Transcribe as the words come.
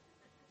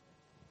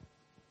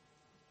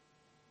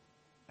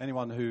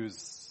Anyone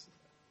who's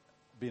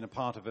been a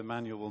part of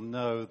Emmanuel will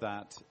know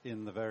that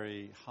in the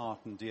very heart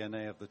and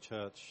DNA of the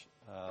church,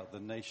 the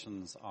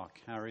nations are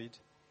carried.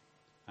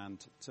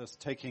 And just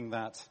taking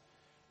that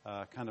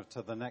kind of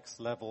to the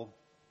next level,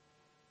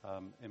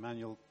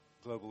 Emmanuel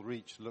Global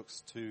Reach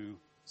looks to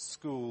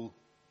school,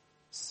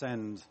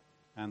 send,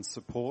 and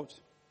support.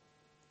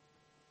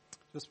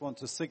 Just want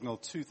to signal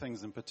two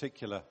things in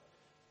particular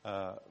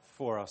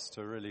for us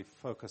to really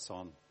focus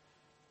on.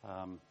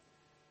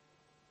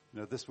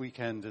 This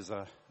weekend is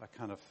a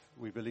kind of,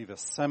 we believe, a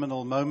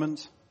seminal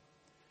moment.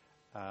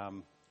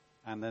 And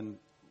then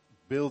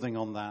building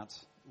on that,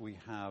 we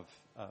have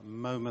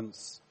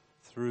moments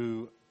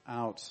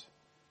throughout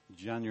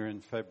January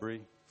and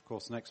February. Of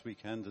course, next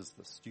weekend is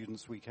the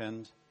Students'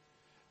 Weekend.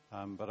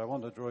 But I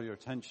want to draw your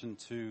attention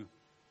to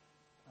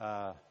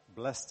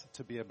Blessed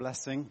to be a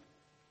Blessing.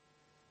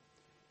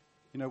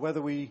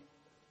 Whether we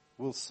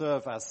will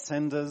serve as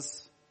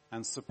senders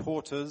and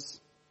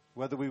supporters,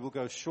 whether we will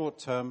go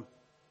short-term,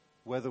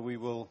 whether we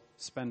will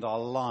spend our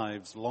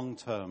lives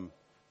long-term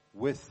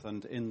with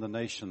and in the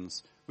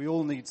nations, we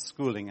all need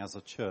schooling as a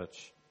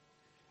church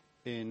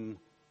in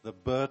the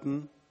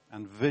burden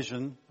and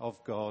vision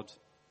of God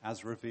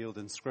as revealed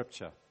in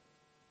Scripture.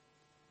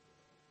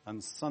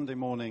 And Sunday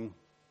morning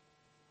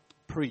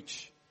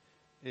preach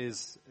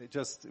is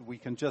we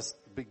can just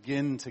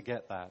begin to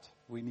get that.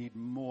 We need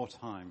more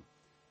time.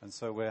 And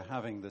so we're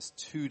having this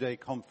 2-day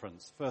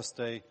conference, first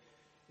day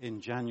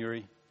in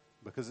January,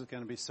 because it's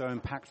going to be so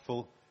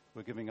impactful.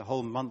 We're giving a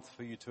whole month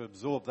for you to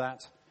absorb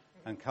that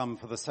and come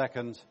for the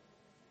second.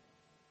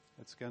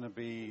 It's going to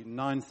be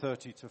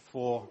 9:30 to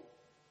 4. We're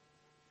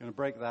going to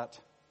break that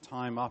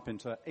time up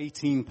into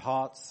 18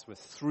 parts with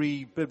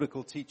 3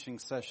 biblical teaching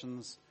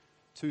sessions,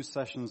 2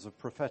 sessions of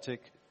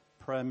prophetic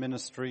prayer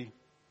ministry,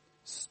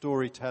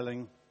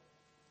 storytelling,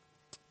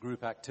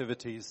 group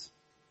activities.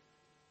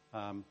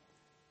 To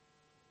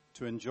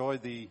enjoy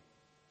the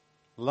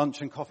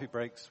lunch and coffee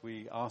breaks,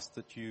 we ask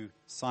that you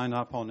sign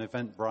up on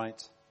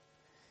Eventbrite.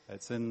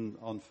 It's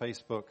on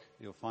Facebook.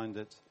 You'll find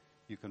it.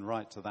 You can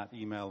write to that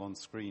email on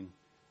screen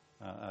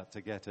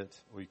to get it,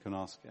 or you can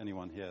ask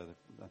anyone here.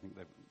 I think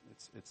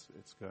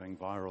it's going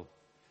viral.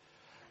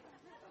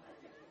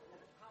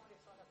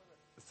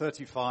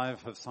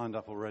 35 have signed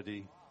up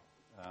already.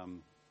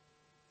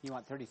 You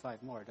want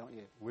 35 more, don't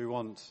you?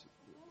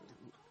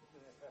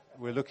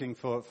 We're looking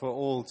for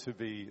all to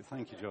be.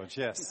 Thank you, George.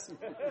 Yes,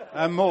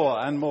 and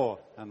more.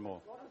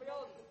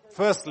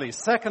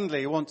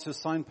 Secondly, I want to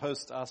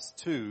signpost us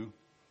to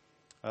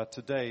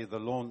today the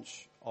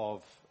launch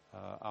of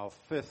our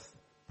 5th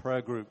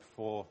prayer group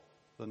for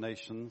the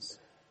nations.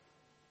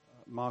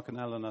 Mark and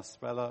Eleanor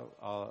Speller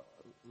are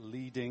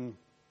leading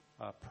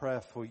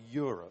prayer for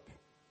Europe.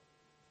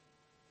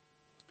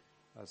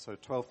 So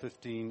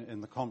 12:15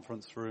 in the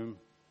conference room.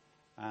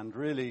 And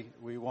really,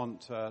 we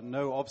want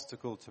no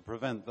obstacle to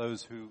prevent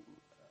those who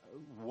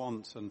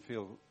want and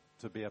feel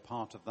to be a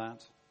part of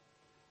that.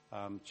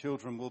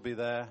 Children will be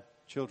there.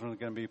 Children are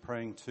going to be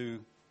praying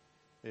too.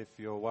 If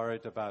you're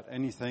worried about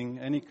anything,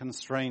 any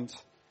constraint,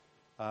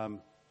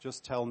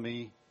 just tell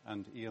me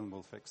and Ian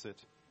will fix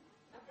it.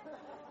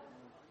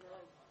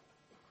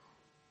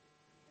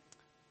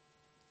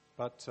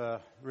 But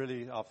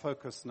really, our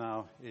focus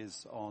now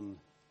is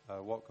on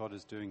what God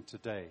is doing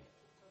today.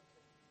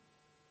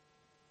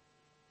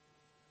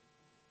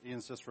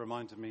 Ian's just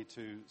reminded me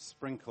to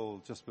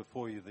sprinkle just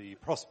before you the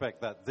prospect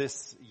that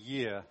this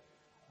year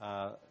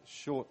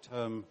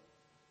short-term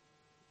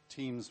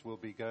teams will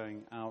be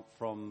going out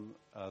from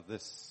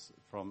us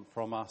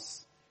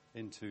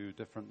into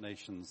different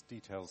nations.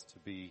 Details to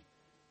be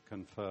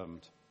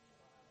confirmed.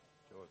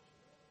 George.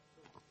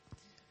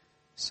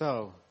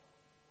 So,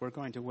 we're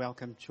going to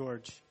welcome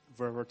George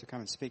Verwer to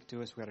come and speak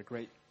to us. We had a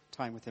great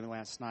time with him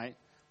last night.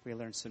 We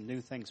learned some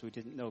new things we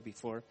didn't know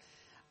before.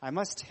 I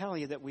must tell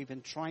you that we've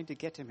been trying to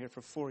get him here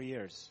for 4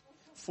 years.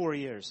 4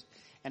 years.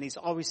 And he's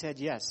always said,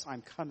 yes,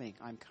 I'm coming.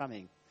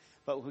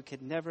 But we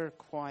could never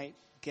quite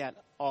get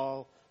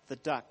all the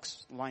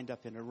ducks lined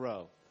up in a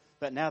row.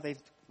 But now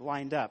they've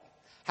lined up.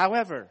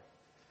 However,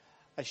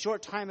 a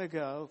short time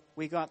ago,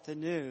 we got the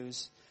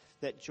news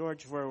that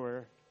George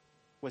Verwer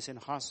was in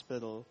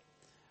hospital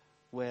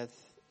with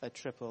a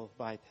triple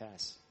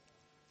bypass.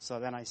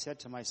 So then I said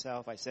to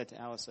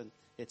Allison,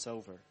 it's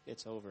over.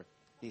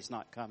 He's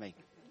not coming.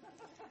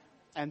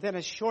 And then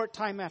a short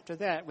time after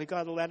that, we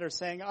got a letter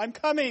saying, I'm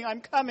coming.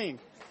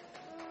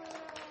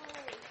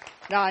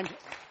 Now,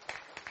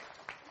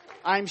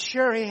 I'm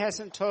sure he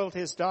hasn't told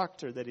his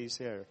doctor that he's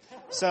here.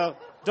 So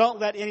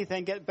don't let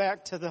anything get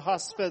back to the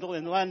hospital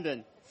in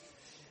London.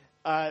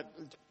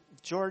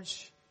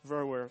 George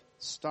Verwer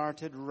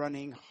started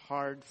running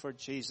hard for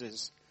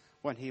Jesus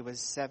when he was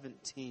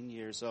 17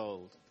 years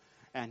old,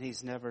 and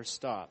he's never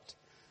stopped.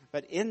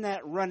 But in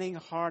that running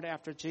hard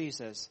after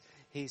Jesus,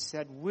 he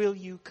said, will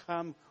you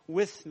come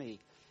with me?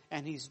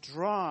 And he's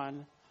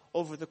drawn,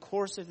 over the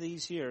course of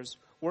these years,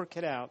 work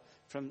it out,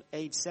 from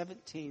age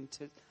 17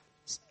 to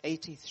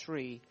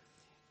 83,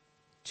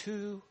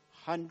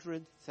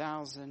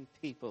 200,000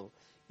 people,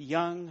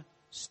 young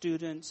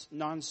students,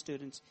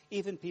 non-students,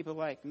 even people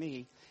like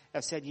me,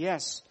 have said,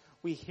 yes,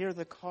 we hear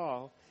the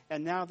call,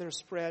 and now they're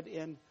spread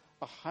in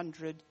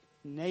 100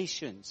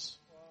 nations.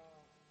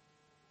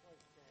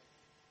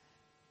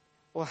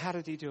 Well, how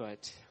did he do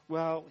it?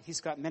 Well,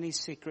 he's got many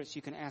secrets.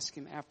 You can ask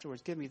him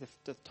afterwards. Give me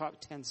the top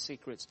 10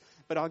 secrets.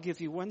 But I'll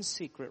give you one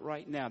secret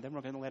right now. Then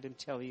we're going to let him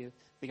tell you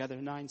the other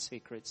 9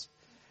 secrets.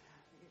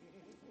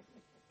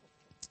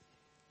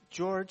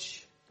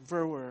 George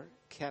Verwer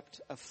kept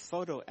a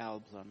photo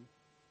album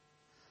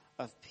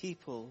of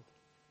people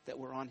that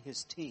were on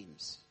his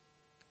teams.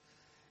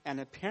 And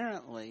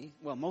apparently,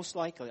 well, most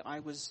likely,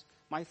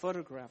 my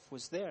photograph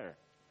was there.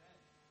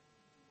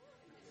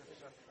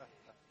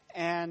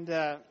 And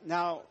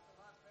now,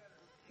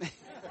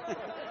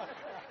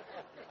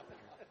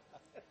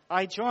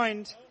 I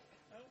joined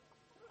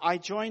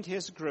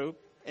his group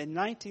in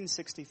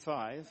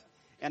 1965,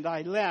 and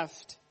I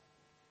left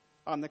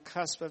on the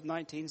cusp of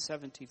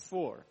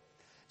 1974.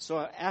 So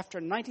after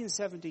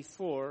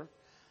 1974,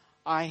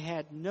 I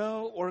had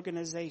no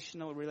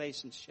organizational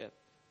relationship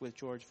with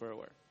George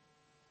Verwer.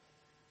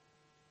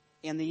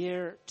 In the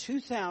year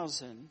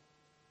 2000,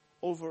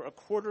 over a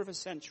quarter of a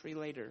century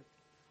later,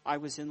 I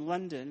was in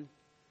London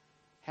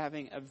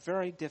having a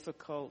very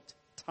difficult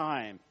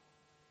time.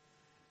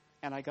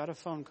 And I got a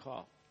phone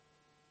call.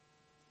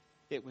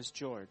 It was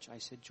George. I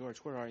said, George,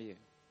 where are you?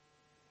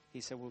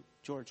 He said, well,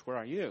 George, where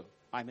are you?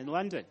 I'm in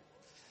London.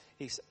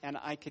 And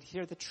I could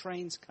hear the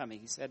trains coming.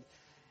 He said,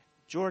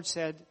 George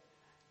said,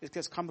 it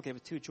gets complicated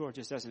with 2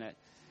 Georges, doesn't it?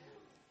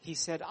 He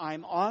said,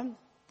 I'm on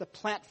the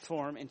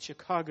platform in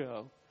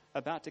Chicago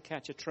about to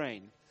catch a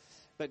train.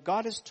 But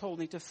God has told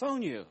me to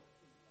phone you.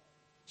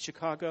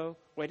 Chicago,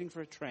 waiting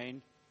for a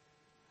train.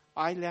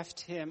 I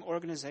left him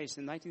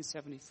organization in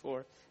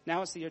 1974.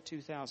 Now it's the year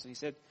 2000. He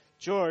said,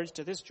 George,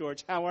 to this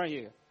George, how are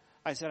you?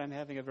 I said, I'm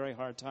having a very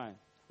hard time.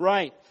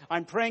 Right.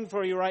 I'm praying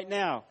for you right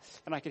now.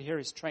 And I could hear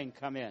his train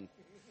come in.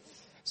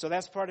 So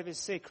that's part of his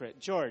secret.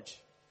 George,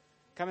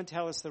 come and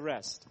tell us the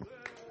rest.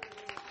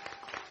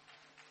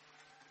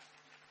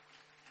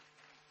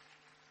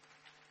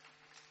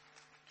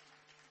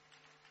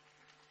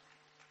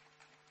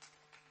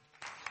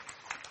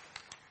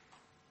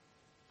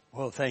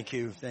 Well, thank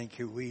you.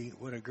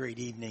 What a great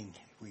evening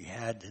we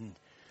had, and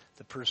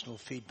the personal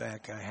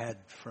feedback I had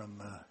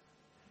from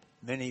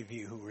many of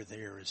you who were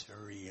there is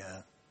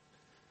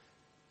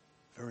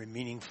very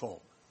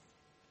meaningful.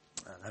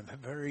 And I'm a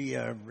very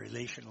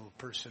relational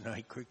person.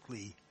 I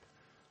quickly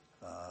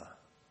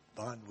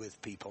bond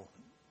with people,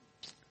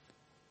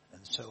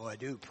 and so I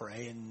do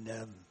pray, and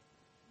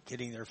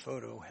getting their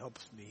photo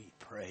helps me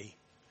pray.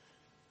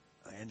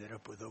 I ended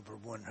up with over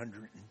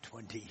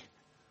 120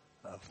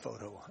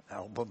 photo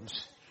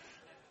albums,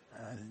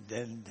 and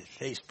then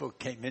Facebook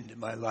came into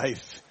my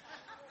life,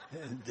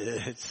 and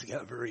it's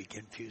got very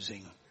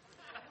confusing.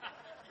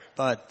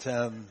 But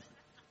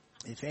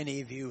if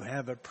any of you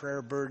have a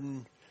prayer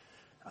burden,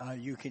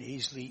 you can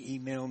easily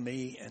email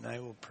me, and I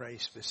will pray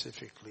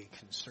specifically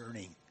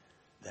concerning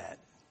that.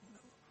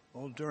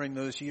 Well, during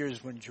those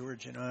years when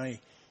George and I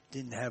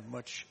didn't have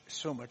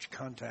so much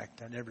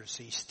contact, I never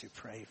ceased to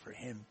pray for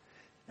him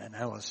and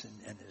Allison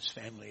and his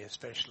family,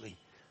 especially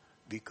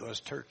because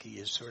Turkey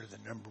is sort of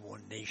the number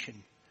one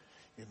nation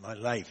in my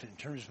life. In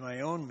terms of my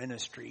own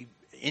ministry,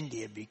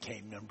 India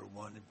became number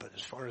one. But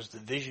as far as the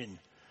vision,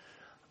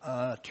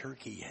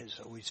 Turkey has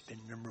always been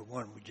number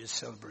one. We just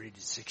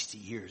celebrated 60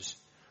 years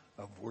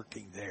of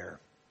working there.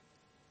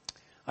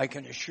 I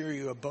can assure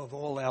you, above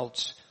all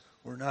else,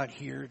 we're not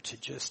here to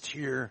just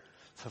hear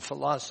the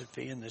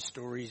philosophy and the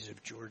stories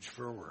of George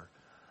Verwer.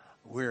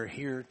 We're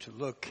here to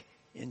look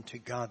into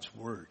God's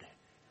Word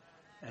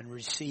and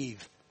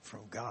receive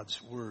from God's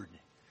Word.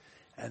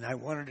 And I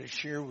wanted to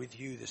share with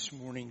you this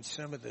morning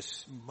some of the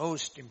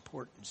most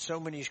important. So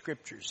many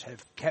scriptures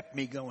have kept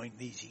me going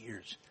these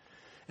years.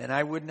 And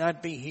I would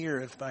not be here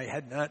if I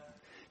had not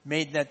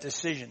made that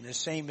decision, the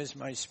same as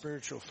my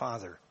spiritual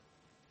father,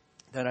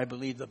 that I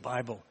believe the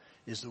Bible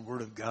is the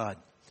Word of God.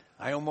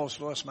 I almost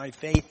lost my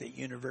faith at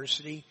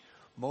university.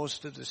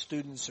 Most of the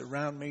students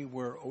around me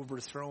were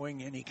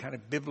overthrowing any kind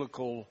of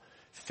biblical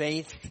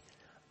faith,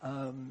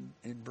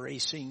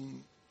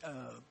 embracing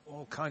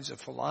all kinds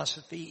of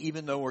philosophy,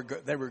 even though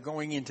they were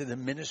going into the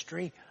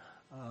ministry.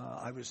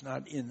 I was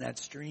not in that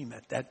stream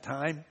at that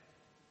time.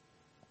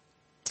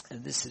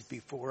 And this is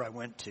before I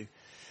went to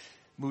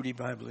Moody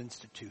Bible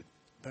Institute.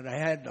 But I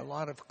had a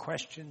lot of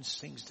questions,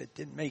 things that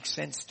didn't make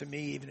sense to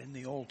me, even in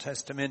the Old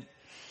Testament.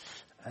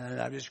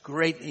 And I was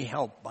greatly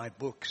helped by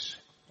books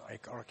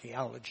like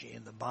archaeology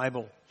and the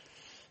Bible.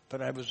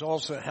 But I was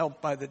also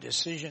helped by the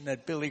decision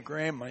that Billy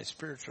Graham, my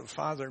spiritual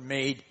father,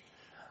 made.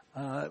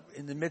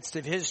 In the midst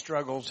of his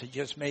struggles, he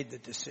just made the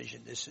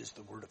decision, this is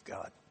the Word of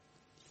God.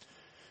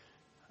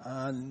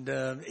 And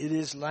it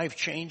is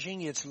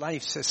life-changing, it's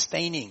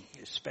life-sustaining,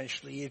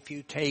 especially if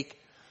you take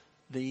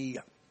the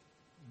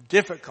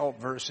difficult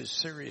verses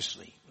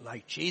seriously,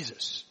 like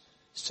Jesus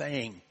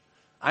saying,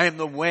 I am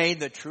the way,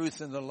 the truth,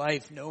 and the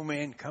life. No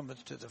man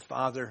cometh to the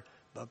Father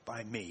but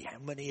by me. How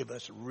many of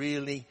us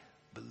really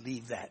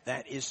believe that.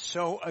 That is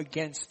so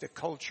against the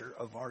culture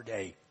of our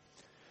day.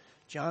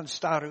 John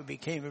Stott, who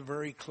became a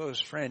very close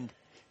friend,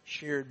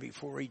 shared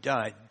before he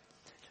died.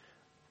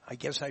 I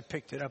guess I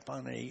picked it up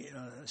on a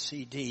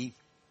CD,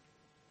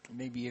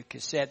 maybe a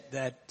cassette,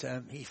 that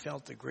he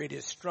felt the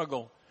greatest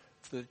struggle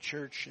for the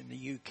church in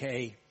the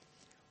UK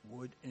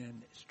would,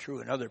 and it's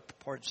true in other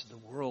parts of the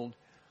world,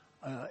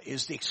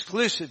 is the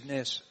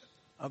exclusiveness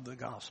of the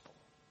gospel.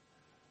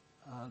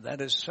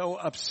 That is so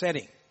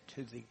upsetting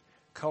to the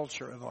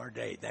culture of our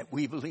day, that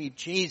we believe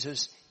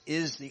Jesus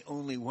is the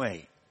only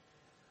way.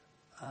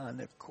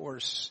 And of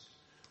course,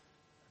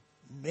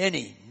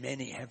 many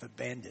have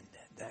abandoned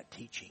that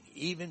teaching.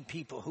 Even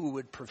people who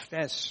would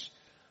profess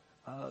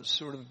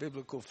sort of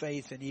biblical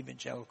faith and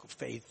evangelical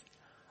faith,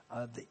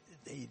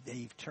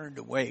 they've turned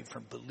away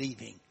from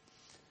believing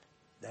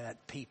that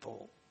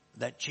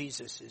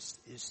Jesus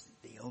is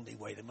the only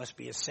way. There must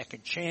be a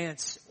second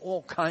chance,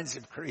 all kinds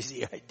of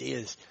crazy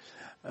ideas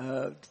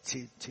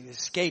to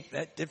escape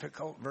that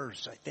difficult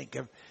verse. I think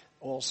of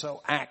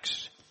also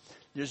Acts.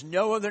 There's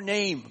no other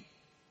name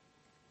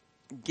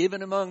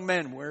given among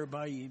men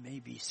whereby you may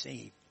be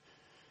saved.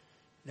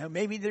 Now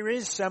maybe there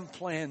is some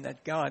plan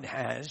that God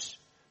has,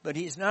 but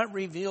he's not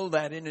revealed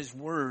that in his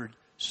word.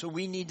 So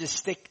we need to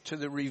stick to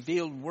the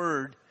revealed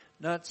word,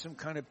 not some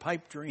kind of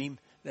pipe dream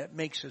that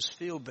makes us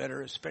feel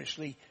better,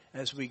 especially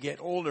as we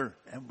get older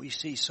and we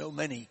see so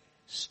many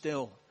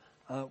still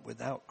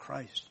without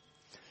Christ.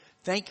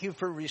 Thank you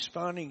for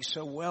responding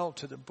so well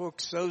to the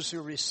books. Those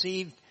who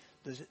received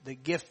the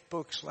gift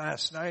books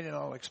last night, and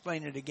I'll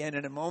explain it again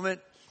in a moment.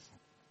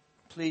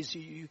 Please,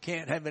 you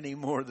can't have any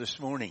more this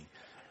morning.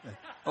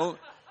 Oh,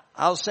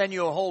 I'll send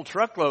you a whole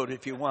truckload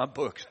if you want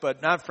books,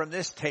 but not from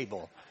this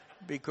table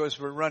because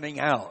we're running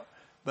out.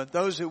 But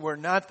those who were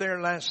not there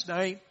last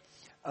night,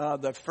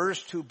 the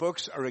first two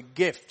books are a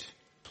gift.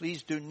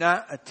 Please do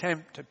not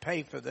attempt to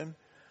pay for them,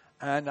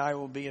 and I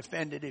will be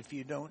offended if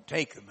you don't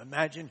take them.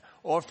 Imagine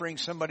offering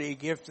somebody a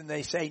gift and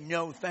they say,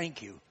 no,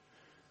 thank you.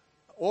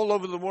 All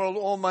over the world,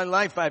 all my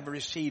life, I've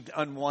received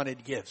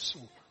unwanted gifts.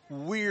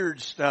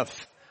 Weird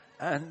stuff.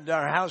 And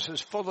our house is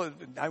full of,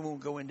 I won't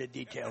go into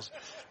details,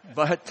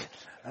 but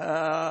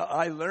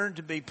I learned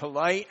to be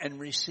polite and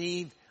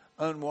receive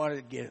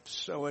unwanted gifts.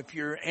 So if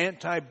you're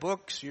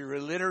anti-books, you're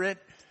illiterate,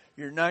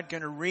 you're not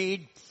going to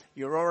read,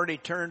 you're already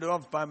turned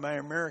off by my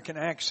American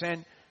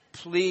accent,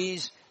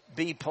 please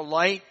be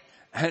polite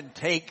and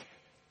take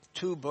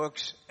 2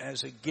 books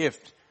as a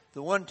gift.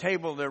 The one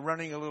table, they're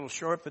running a little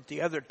short, but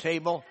the other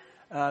table,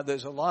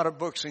 there's a lot of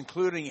books,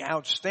 including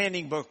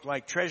outstanding book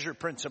like Treasure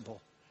Principle.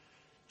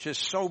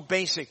 Just so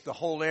basic, the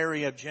whole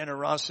area of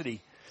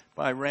generosity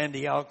by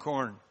Randy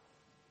Alcorn.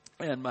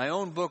 And my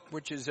own book,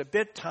 which is a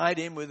bit tied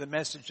in with the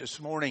message this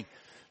morning,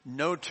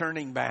 No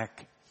Turning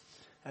Back.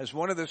 As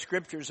one of the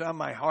scriptures on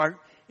my heart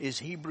is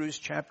Hebrews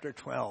chapter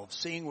 12.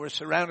 Seeing we're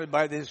surrounded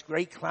by this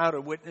great cloud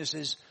of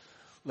witnesses,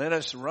 let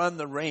us run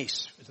the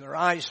race with our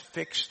eyes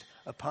fixed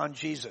upon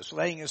Jesus,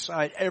 laying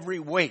aside every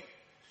weight,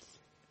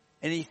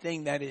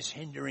 anything that is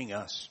hindering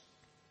us.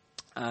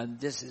 And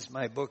this is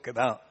my book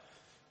about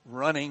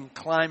running,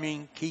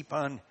 climbing, keep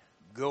on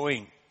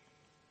going.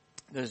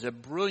 There's a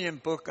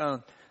brilliant book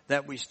on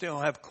that we still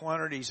have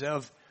quantities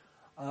of.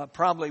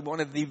 Probably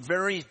one of the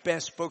very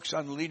best books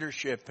on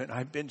leadership. And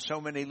I've been so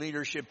many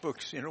leadership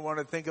books, you don't want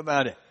to think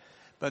about it.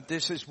 But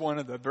this is one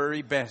of the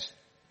very best.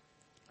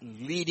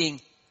 Leading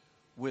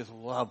with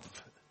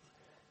Love.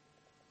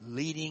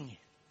 Leading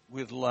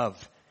with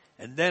Love.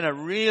 And then a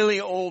really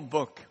old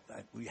book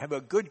that we have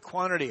a good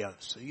quantity of.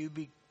 So you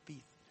be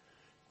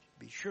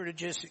sure to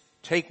just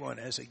take one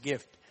as a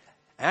gift.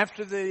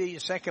 After the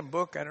second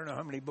book, I don't know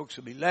how many books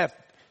will be left,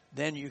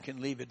 then you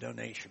can leave a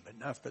donation, but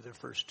not for the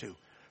first 2.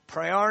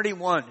 Priority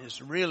 1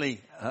 is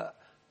really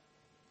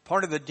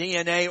part of the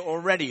DNA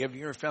already of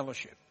your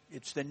fellowship.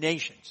 It's the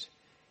nations.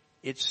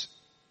 It's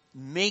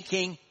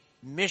making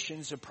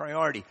missions a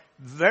priority.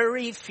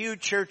 Very few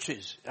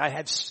churches. I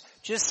have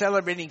just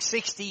celebrating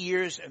 60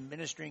 years of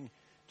ministering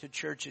to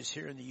churches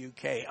here in the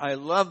UK. I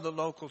love the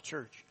local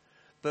church,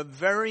 but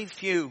very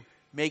few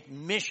make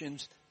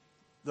missions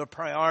the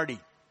priority.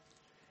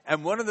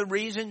 And one of the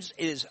reasons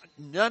is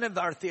none of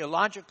our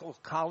theological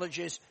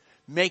colleges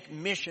make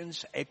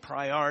missions a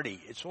priority.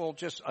 It's all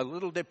just a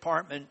little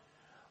department,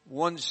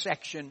 one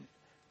section.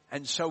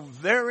 And so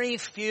very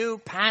few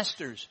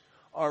pastors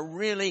are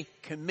really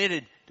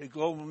committed to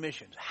global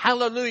missions.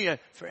 Hallelujah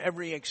for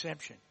every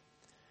exception.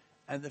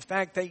 And the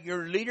fact that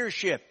your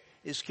leadership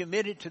is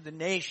committed to the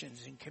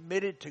nations and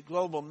committed to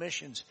global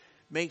missions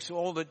makes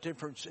all the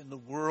difference in the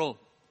world.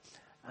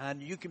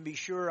 And you can be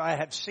sure I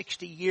have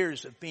 60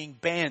 years of being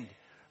banned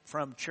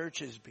from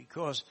churches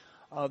because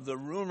of the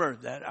rumor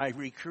that I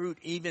recruit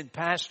even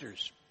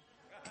pastors.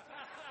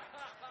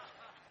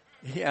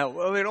 Yeah,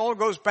 well, it all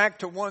goes back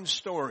to one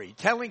story.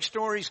 Telling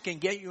stories can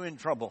get you in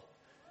trouble.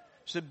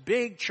 It's a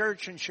big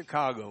church in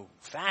Chicago,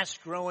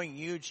 fast-growing,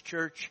 huge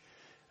church,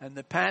 and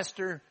the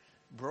pastor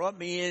brought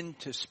me in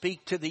to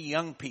speak to the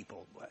young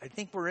people. I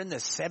think we're in the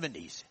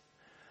 70s.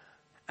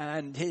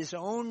 And his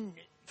own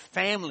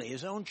family,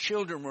 his own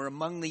children were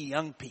among the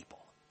young people.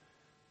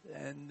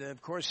 And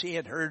of course he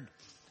had heard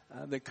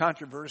the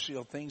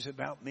controversial things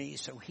about me,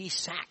 so he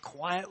sat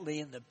quietly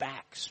in the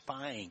back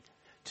spying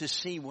to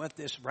see what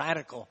this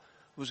radical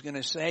was going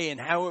to say and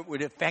how it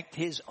would affect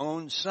his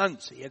own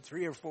sons. He had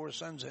 3 or 4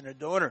 sons and a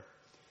daughter.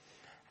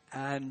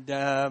 And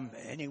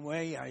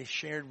anyway, I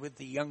shared with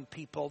the young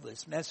people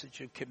this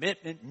message of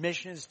commitment,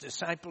 missions,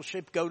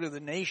 discipleship, go to the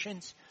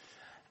nations.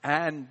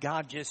 And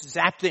God just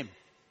zapped him.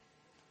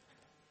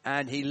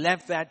 And he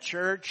left that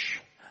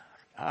church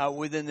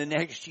within the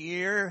next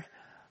year.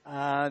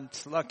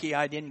 It's lucky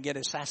I didn't get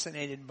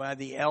assassinated by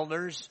the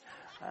elders.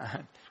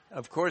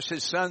 Of course,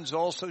 his sons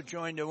also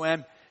joined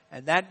OM.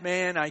 And that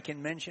man, I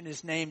can mention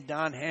his name,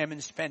 Don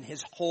Hammond, spent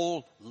his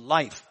whole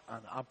life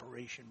on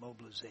Operation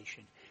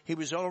Mobilisation. He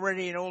was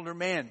already an older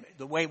man,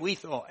 the way we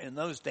thought in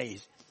those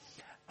days.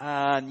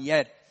 And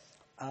yet,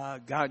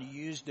 God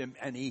used him,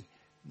 and he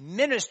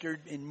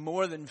ministered in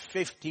more than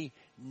 50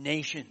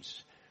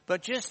 nations.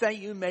 But just that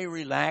you may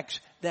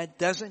relax, that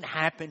doesn't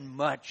happen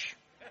much.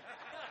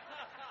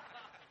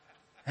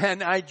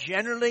 And I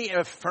generally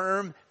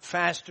affirm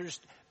pastors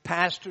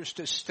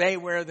to stay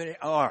where they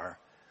are.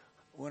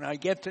 When I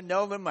get to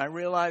know them, I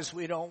realize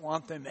we don't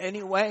want them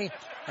anyway.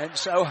 And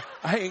so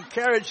I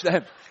encourage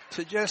them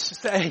to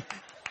just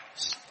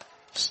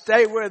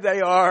stay where they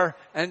are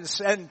and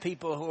send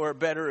people who are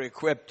better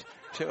equipped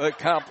to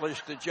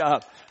accomplish the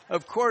job.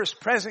 Of course,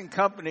 present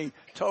company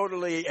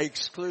totally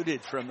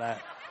excluded from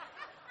that.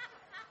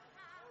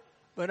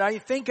 But I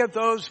think of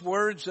those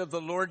words of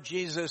the Lord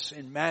Jesus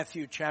in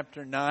Matthew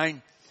chapter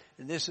 9.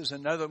 And this is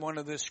another one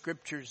of the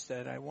scriptures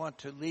that I want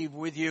to leave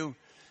with you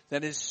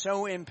that has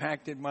so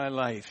impacted my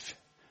life.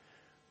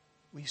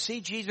 We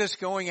see Jesus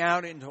going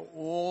out into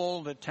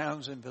all the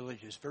towns and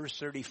villages. Verse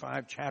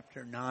 35,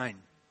 chapter 9.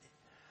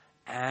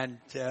 And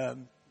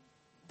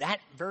that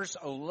verse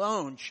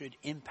alone should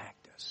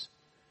impact us.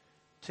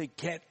 To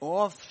get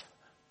off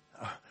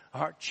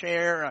our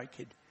chair, I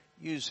could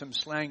use some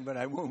slang, but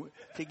I won't.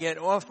 To get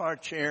off our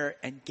chair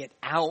and get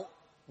out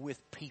with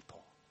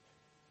people.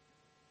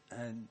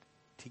 And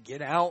to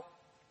get out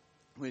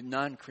with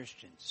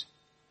non-Christians.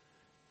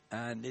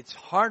 And it's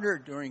harder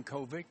during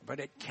COVID, but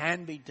it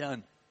can be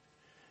done.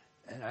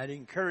 And I'd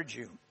encourage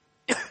you.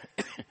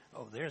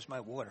 Oh, there's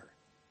my water.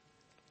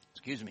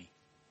 Excuse me.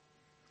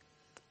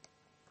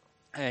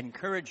 I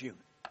encourage you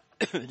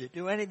to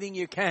do anything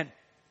you can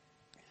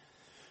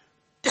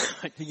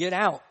to get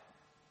out.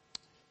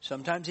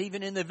 Sometimes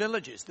even in the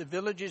villages. The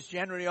villages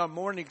generally are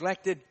more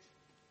neglected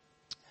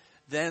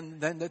than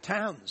the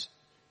towns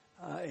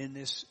in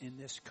this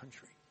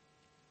country.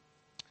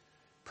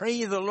 Pray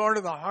ye the Lord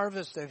of the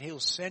harvest that he'll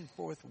send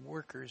forth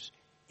workers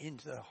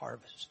into the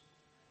harvest.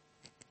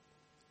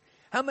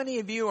 How many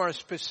of you are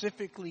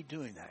specifically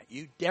doing that?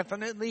 You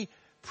definitely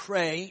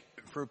pray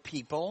for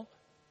people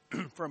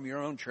from your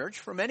own church,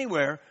 from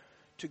anywhere,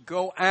 to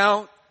go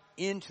out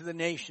into the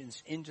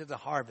nations, into the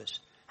harvest.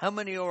 How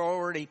many are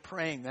already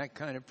praying that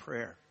kind of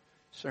prayer?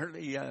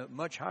 Certainly a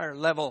much higher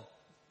level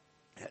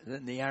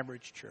than the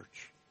average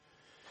church.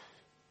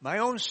 My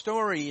own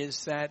story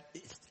is that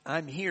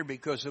I'm here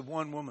because of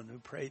one woman who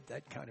prayed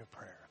that kind of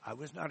prayer. I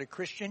was not a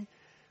Christian,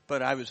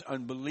 but I was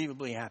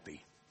unbelievably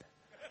happy.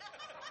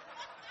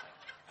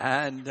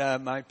 And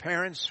my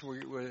parents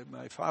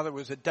my father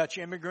was a Dutch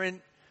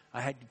immigrant.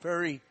 I had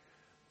very,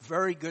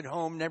 very good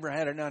home, never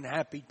had an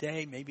unhappy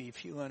day, maybe a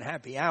few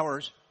unhappy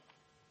hours.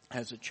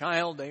 As a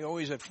child, they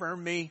always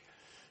affirmed me.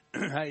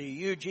 I had a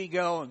huge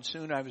ego, and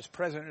soon I was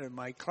president of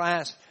my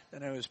class.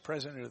 Then I was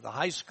president of the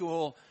high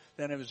school.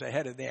 Then I was the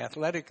head of the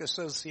athletic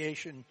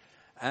association.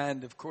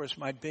 And, of course,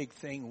 my big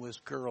thing was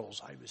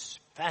girls. I was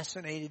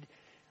fascinated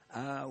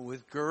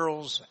with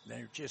girls.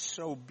 They're just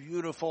so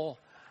beautiful.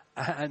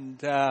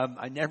 And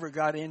I never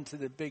got into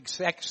the big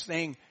sex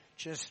thing.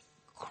 Just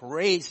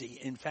crazy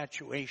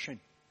infatuation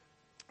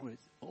with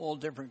all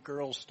different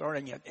girls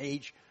starting at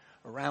age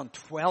around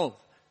 12.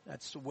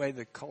 That's the way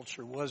the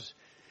culture was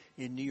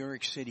in New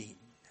York City.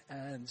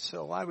 And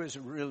so I was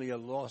really a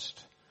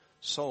lost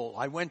soul.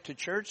 I went to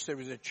church. There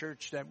was a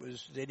church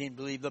they didn't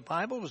believe the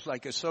Bible. It was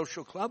like a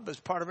social club. It was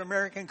part of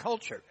American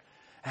culture.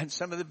 And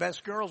some of the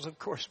best girls, of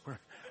course,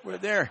 were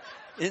there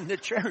in the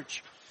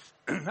church.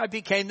 I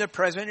became the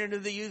president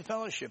of the youth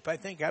fellowship. I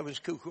think I was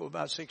cuckoo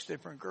about 6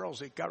 different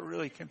girls. It got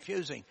really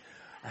confusing.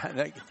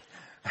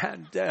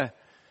 And to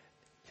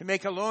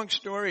make a long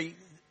story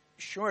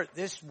short,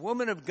 this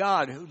woman of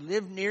God who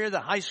lived near the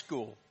high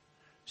school,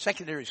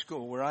 secondary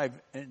school where I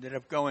ended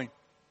up going,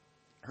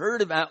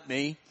 heard about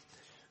me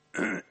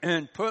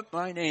and put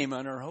my name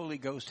on her Holy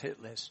Ghost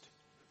hit list.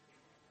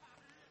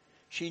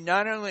 She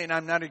not only, and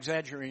I'm not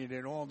exaggerating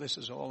at all, this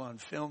is all on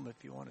film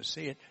if you want to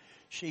see it,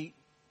 she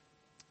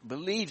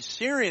believed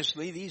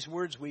seriously these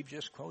words we've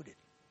just quoted.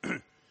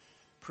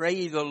 Pray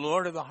ye the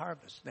Lord of the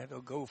harvest that he'll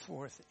go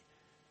forth,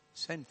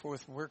 send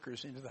forth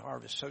workers into the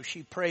harvest. So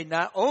she prayed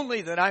not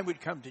only that I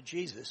would come to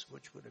Jesus,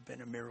 which would have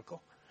been a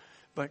miracle,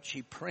 but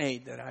she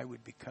prayed that I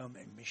would become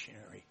a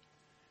missionary.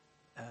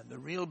 And the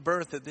real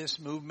birth of this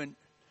movement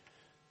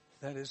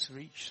that has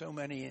reached so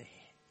many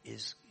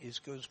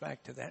goes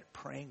back to that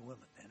praying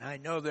woman. And I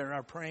know there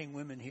are praying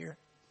women here,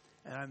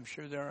 and I'm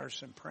sure there are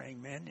some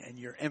praying men, and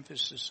your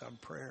emphasis on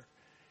prayer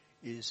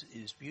is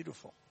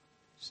beautiful.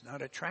 It's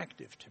not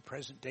attractive to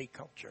present day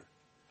culture.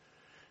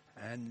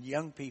 And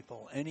young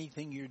people,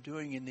 anything you're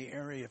doing in the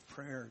area of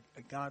prayer,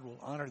 God will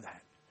honor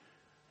that.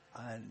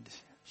 And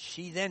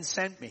she then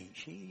sent me.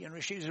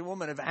 She's a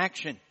woman of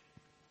action.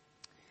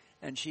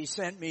 And she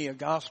sent me a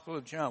Gospel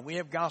of John. We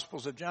have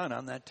Gospels of John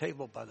on that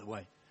table, by the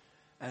way.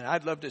 And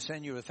I'd love to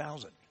send you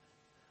 1,000.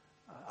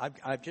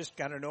 I've just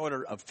got an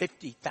order of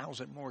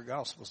 50,000 more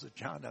Gospels of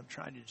John I'm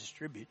trying to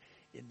distribute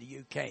in the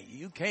UK.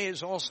 UK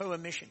is also a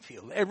mission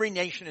field. Every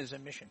nation is a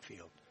mission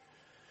field.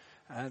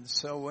 And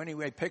so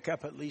anyway, pick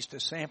up at least a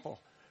sample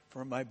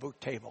from my book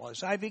table.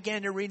 As I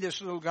began to read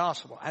this little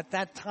gospel, at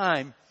that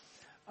time,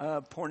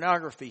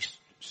 pornography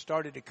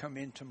started to come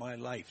into my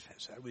life.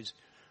 As I was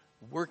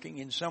working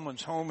in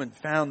someone's home and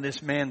found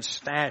this man's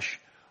stash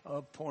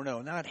of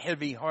porno. Not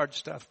heavy, hard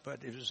stuff,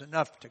 but it was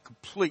enough to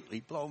completely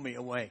blow me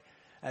away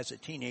as a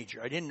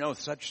teenager. I didn't know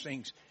such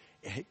things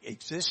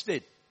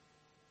existed.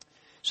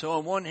 So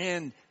on one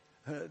hand,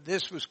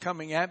 this was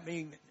coming at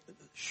me,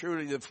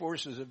 surely the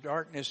forces of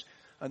darkness.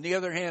 On the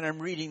other hand, I'm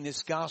reading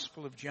this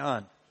Gospel of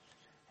John,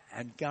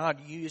 and God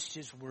used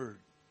His Word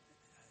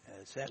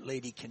as that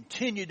lady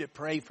continued to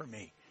pray for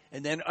me.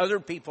 And then other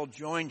people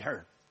joined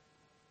her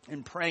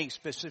in praying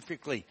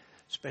specifically,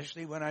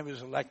 especially when I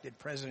was elected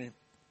president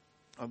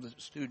of the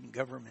student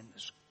government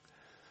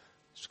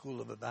school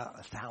of about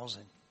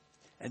 1,000.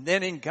 And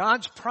then in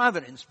God's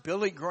providence,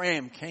 Billy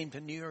Graham came to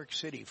New York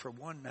City for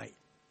one night.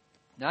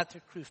 Not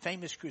the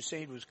famous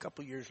crusade, was a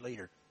couple years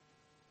later.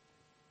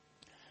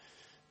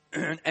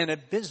 And a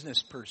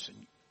business person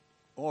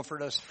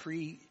offered us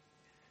free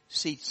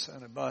seats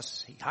on a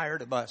bus. He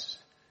hired a bus,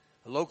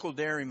 a local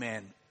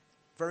dairyman,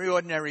 very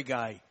ordinary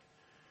guy.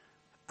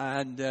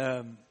 And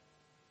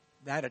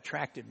that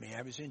attracted me.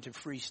 I was into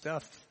free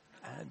stuff,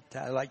 and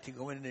I liked to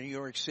go into New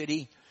York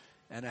City.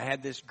 And I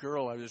had this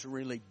girl. I was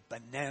really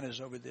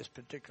bananas over this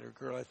particular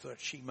girl. I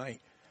thought she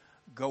might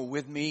go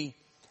with me.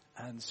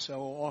 And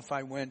so off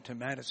I went to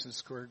Madison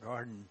Square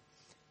Garden,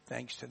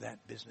 thanks to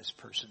that business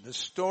person. The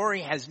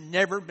story has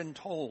never been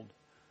told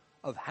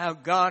of how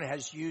God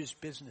has used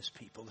business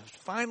people. There's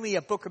finally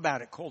a book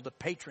about it called The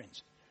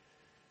Patrons,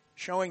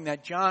 showing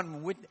that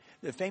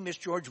the famous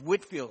George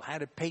Whitefield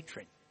had a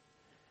patron.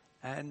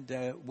 And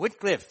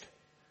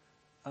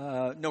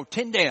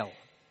Tyndale.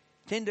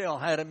 Tyndale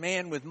had a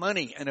man with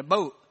money and a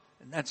boat,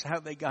 and that's how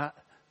they got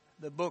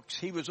the books.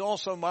 He was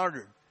also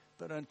martyred.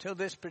 But until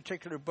this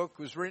particular book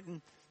was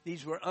written,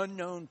 these were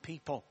unknown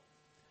people.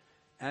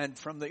 And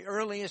from the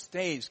earliest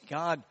days,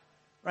 God,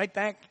 right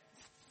back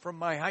from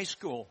my high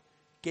school,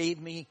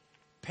 gave me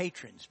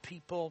patrons,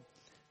 people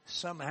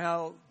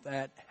somehow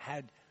that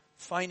had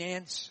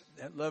finance,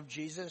 that loved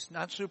Jesus,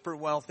 not super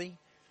wealthy.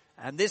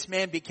 And this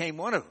man became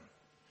one of them.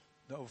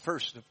 Though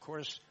first, of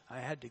course, I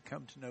had to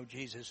come to know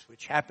Jesus,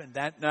 which happened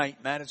that night,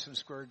 Madison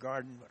Square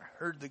Garden. I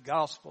heard the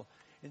gospel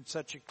in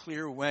such a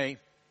clear way.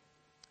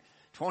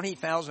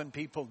 20,000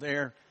 people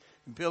there.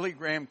 Billy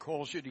Graham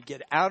calls you to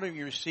get out of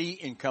your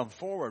seat and come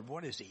forward.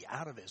 What is he,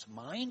 out of his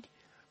mind?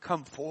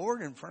 Come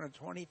forward in front of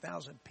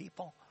 20,000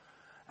 people?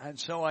 And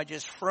so I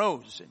just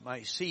froze in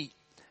my seat.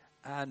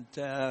 And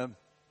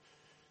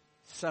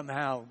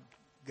somehow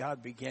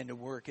God began to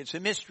work. It's a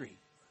mystery.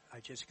 I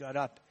just got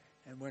up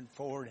and went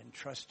forward and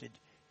trusted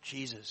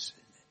Jesus.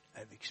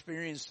 I've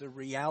experienced the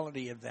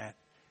reality of that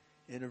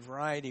in a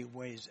variety of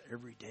ways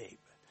every day.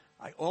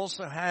 I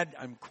also had,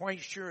 I'm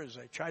quite sure as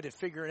I try to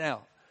figure it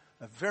out,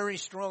 a very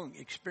strong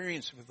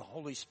experience with the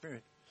Holy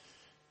Spirit.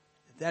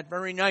 That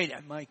very night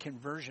at my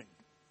conversion.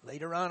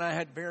 Later on I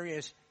had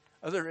various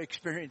other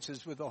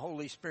experiences with the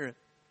Holy Spirit.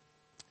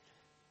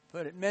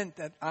 But it meant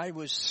that I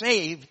was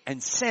saved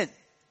and sent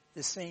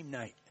the same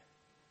night.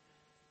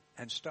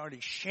 And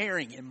started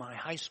sharing in my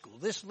high school.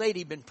 This lady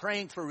had been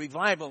praying for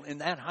revival in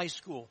that high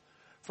school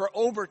for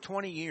over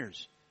 20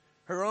 years.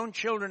 Her own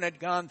children had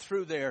gone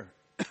through there,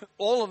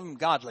 all of them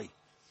godly,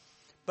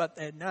 but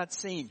they had not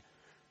seen,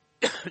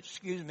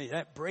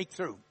 that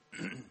breakthrough.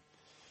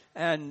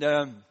 And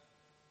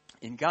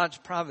in God's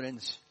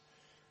providence,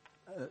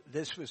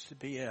 this was to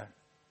be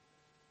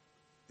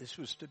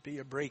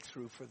a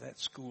breakthrough for that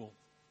school.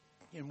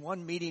 In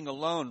one meeting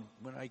alone,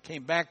 when I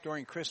came back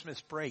during Christmas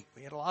break,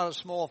 we had a lot of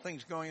small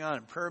things going on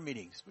in prayer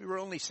meetings. We were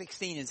only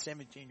 16 and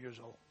 17 years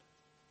old.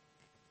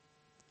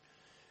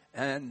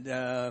 And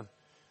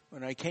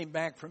when I came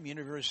back from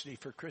university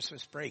for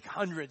Christmas break,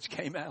 hundreds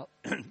came out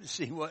to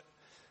see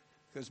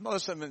because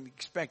most of them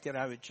expected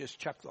I would just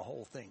chuck the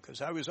whole thing, because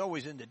I was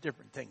always into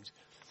different things.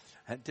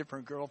 I had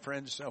different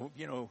girlfriends, so,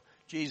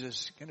 Jesus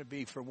is going to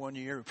be for 1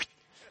 year.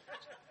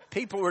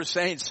 People were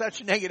saying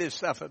such negative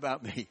stuff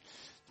about me.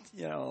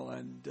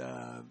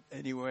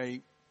 Anyway,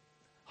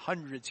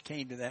 hundreds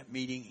came to that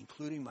meeting,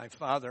 including my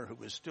father, who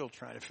was still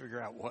trying to figure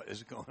out what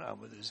is going on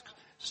with his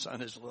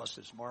son has lost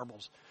his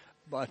marbles.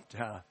 But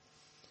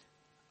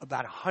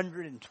about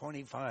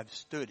 125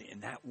 stood in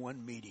that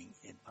one meeting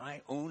in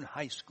my own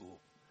high school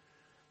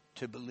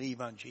to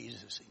believe on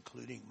Jesus,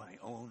 including my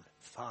own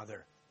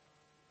father.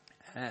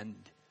 And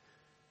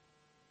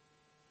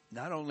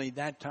not only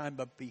that time,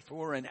 but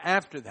before and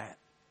after that,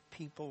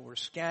 people were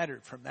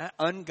scattered from that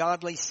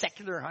ungodly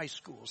secular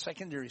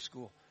secondary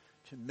school,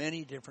 to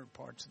many different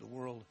parts of the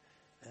world,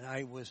 and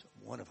I was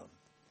one of them.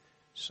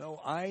 So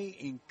I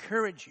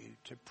encourage you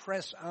to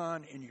press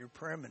on in your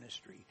prayer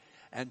ministry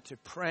and to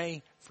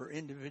pray for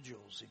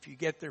individuals. If you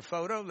get their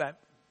photo, that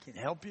can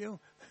help you.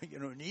 You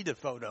don't need a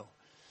photo.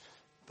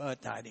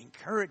 But I'd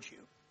encourage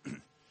you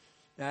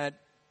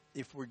that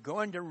if we're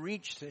going to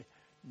reach the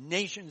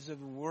nations of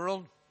the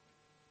world,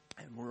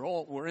 and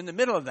we're in the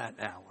middle of that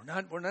now.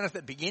 We're not at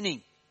the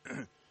beginning.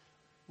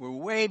 We're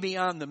way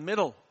beyond the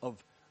middle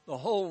of the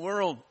whole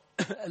world,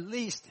 at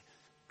least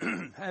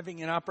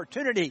having an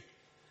opportunity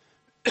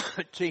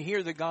to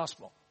hear the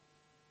gospel.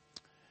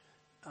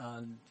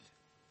 And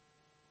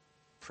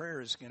prayer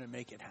is going to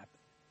make it happen.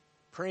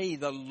 Pray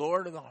the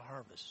Lord of the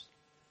harvest.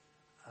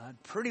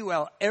 Pretty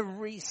well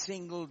every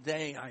single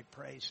day I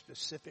pray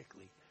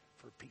specifically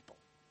for people.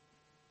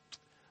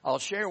 I'll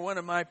share one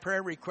of my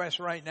prayer requests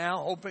right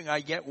now, hoping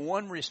I get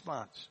one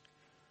response.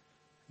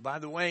 By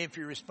the way, if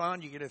you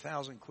respond, you get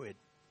 $1,000.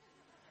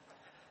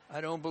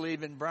 I don't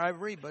believe in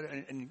bribery, but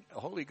in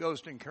Holy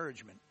Ghost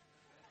encouragement.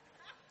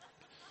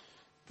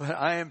 But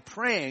I am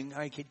praying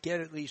I could get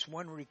at least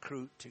one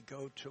recruit to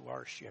go to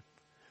our ship.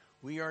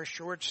 We are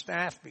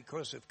short-staffed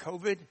because of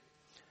COVID,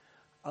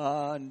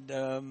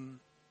 and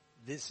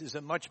this is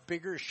a much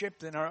bigger ship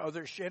than our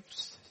other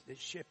ships. This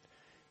ship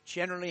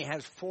generally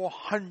has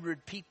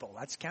 400 people.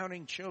 That's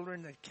counting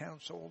children. That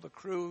counts all the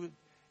crew,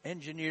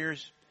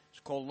 engineers. It's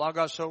called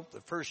Lagos Hope.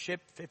 The first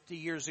ship 50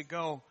 years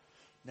ago,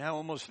 now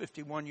almost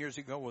 51 years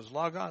ago, was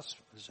Lagos.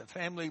 As a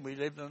family, we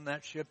lived on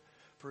that ship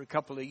for a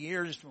couple of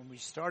years when we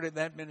started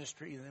that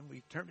ministry, and then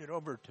we turned it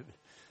over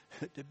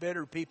to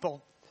better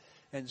people.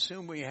 And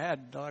soon we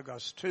had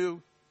Lagos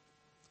 2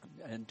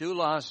 and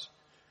Doulos.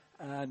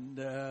 And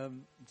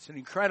it's an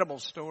incredible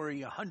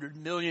story. 100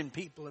 million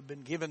people have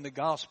been given the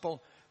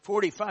gospel.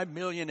 45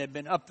 million have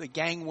been up the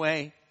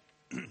gangway.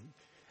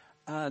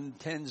 And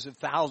tens of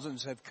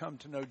thousands have come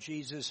to know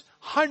Jesus.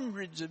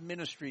 Hundreds of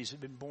ministries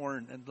have been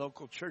born in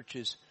local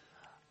churches.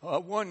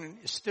 One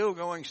is still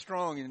going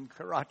strong in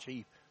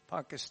Karachi,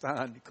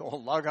 Pakistan,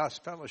 called Lagos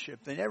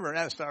Fellowship. They never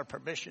asked our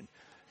permission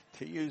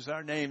to use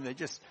our name.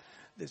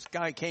 This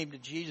guy came to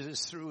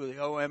Jesus through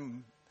the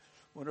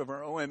one of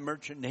our OM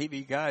Merchant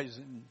Navy guys,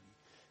 and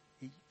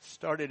he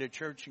started a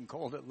church and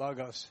called it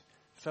Lagos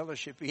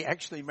Fellowship. He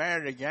actually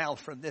married a gal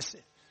from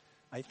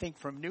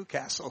from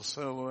Newcastle,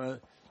 so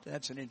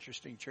that's an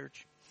interesting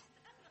church.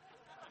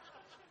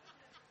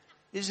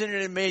 Isn't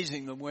it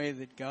amazing the way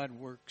that God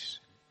works?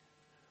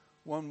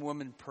 One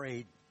woman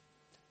prayed,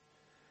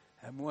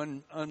 and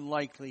one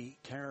unlikely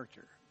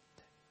character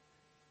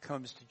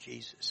comes to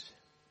Jesus.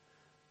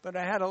 But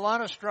I had a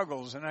lot of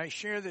struggles, and I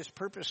share this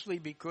purposely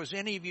because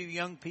any of you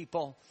young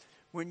people,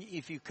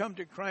 if you come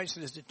to Christ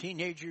as a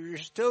teenager, you're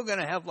still going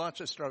to have lots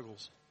of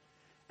struggles.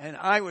 And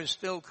I was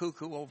still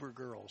cuckoo over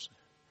girls.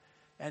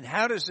 And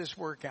how does this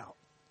work out?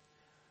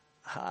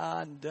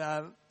 And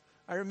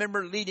I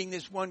remember leading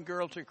this one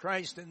girl to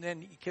Christ and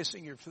then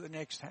kissing her for the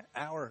next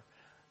hour.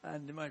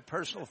 And my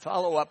personal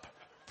follow-up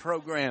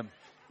program.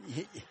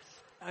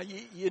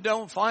 You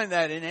don't find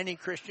that in any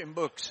Christian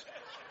books.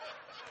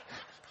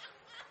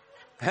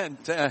 And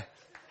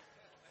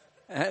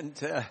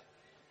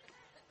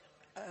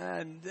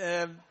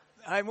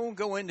I won't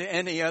go into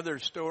any other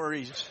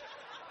stories.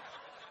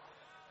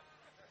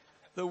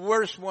 The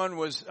worst one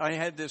was I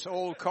had this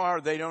old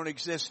car, they don't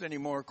exist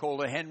anymore,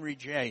 called a Henry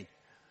J.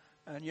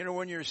 And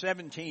when you're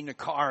 17, a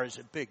car is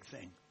a big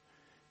thing.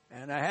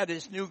 And I had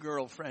this new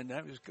girlfriend.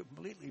 I was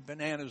completely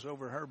bananas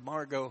over her,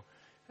 Margot.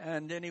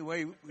 And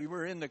anyway, we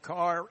were in the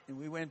car and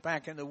we went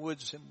back in the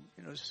woods and,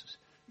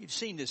 you've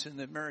seen this in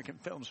the American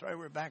films, right?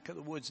 We're back in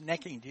the woods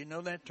necking. Do you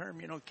know that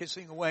term?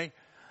 Kissing away.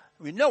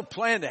 I mean, no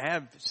plan to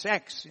have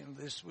sex.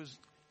 This was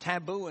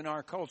taboo in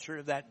our culture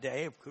of that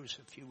day. Of course,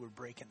 a few were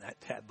breaking that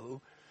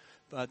taboo.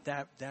 But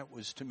that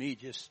was, to me,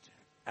 just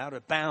out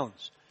of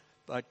bounds.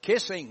 But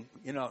kissing,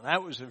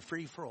 that was a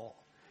free-for-all.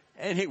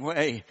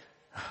 Anyway,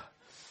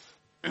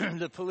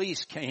 the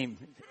police came.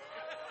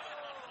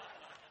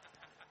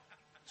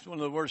 It's one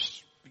of the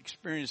worst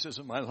experiences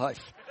of my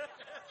life.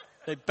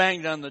 They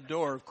banged on the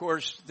door. Of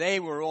course, they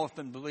were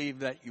often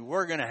believed that you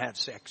were going to have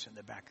sex in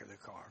the back of the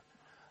car.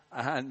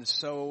 And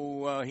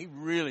so he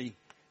really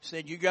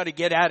said, you got to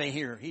get out of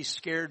here. He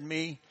scared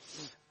me.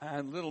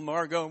 And little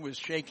Margot was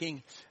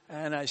shaking.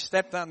 And I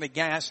stepped on the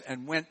gas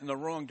and went in the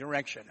wrong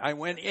direction. I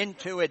went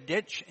into a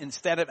ditch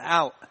instead of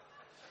out.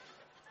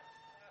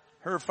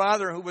 Her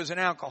father, who was an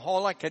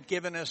alcoholic, had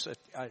given us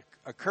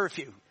a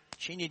curfew.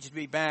 She needs to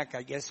be back,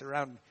 I guess,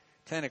 around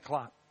 10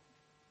 o'clock.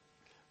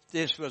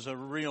 This was a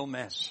real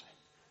mess.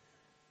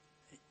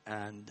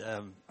 And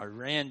I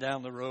ran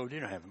down the road. You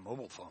don't have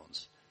mobile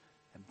phones.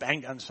 And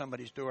banged on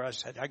somebody's door. I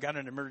said, I got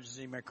an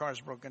emergency. My car's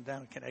broken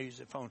down. Can I use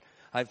the phone?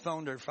 I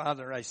phoned her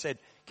father. I said,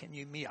 can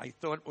you meet? I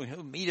thought, well,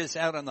 he'll meet us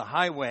out on the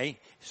highway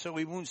so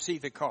we won't see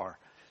the car.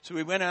 So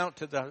we went out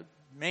to the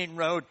main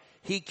road.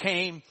 He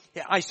came.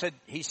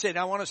 He said,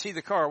 I want to see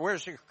the car.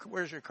 Where's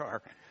your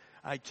car?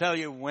 I tell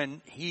you,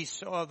 when he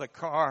saw the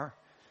car,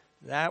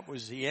 that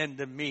was the end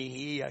of me.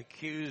 He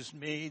accused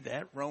me.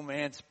 That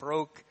romance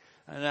broke,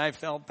 and I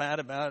felt bad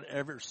about it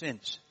ever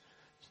since.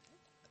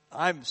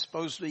 I'm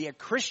supposed to be a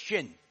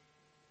Christian.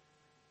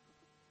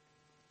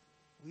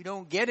 We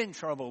don't get in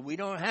trouble. We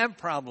don't have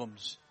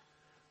problems.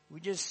 We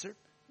just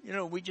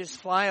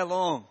fly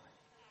along.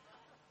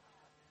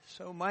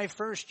 So my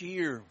first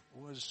year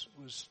was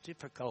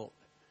difficult.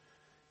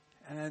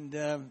 And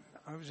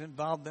I was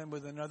involved then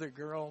with another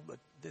girl, but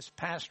this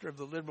pastor of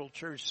the liberal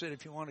church said,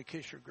 if you want to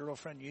kiss your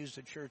girlfriend, use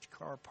the church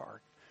car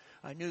park.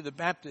 I knew the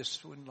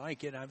Baptists wouldn't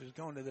like it. I was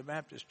going to the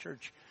Baptist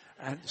church.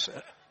 And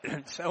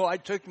so I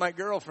took my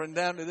girlfriend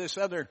down to this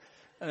other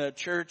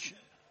church.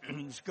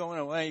 Was going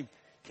away,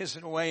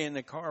 kissing away in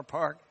the car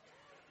park.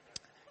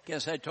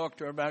 Guess I talked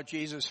to her about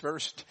Jesus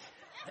first.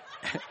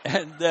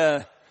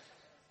 And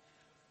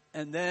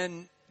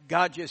then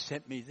God just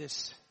sent me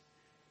this.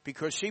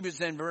 Because she was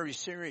then very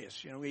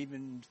serious,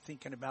 even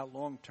thinking about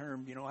long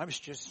term. I was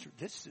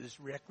this is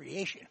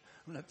recreation.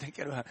 I'm not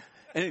thinking about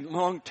any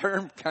long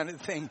term kind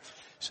of thing.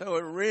 So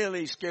it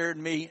really scared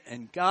me,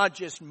 and God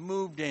just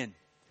moved in.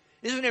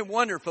 Isn't it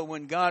wonderful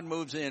when God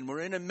moves in?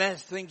 We're in a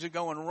mess. Things are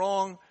going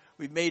wrong.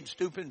 We've made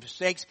stupid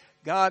mistakes.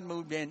 God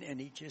moved in, and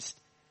he just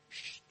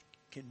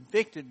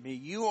convicted me.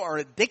 You are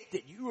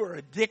addicted. You are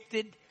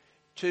addicted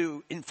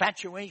to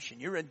infatuation.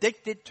 You're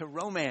addicted to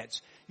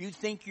romance. You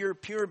think you're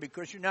pure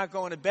because you're not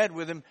going to bed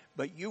with him,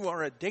 but you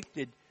are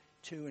addicted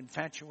to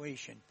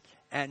infatuation.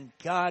 And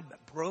God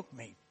broke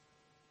me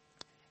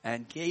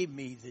and gave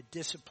me the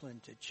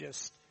discipline to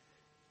just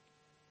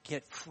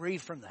get free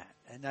from that.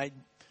 And I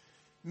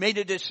made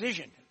a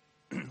decision.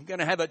 I'm going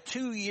to have a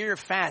 2-year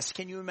fast.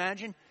 Can you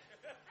imagine?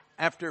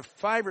 After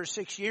 5 or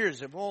 6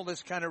 years of all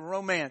this kind of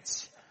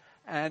romance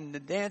and the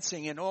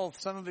dancing and all,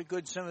 some of it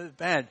good, some of it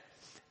bad,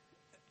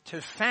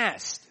 to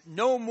fast.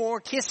 No more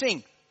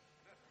kissing.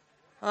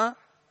 Huh?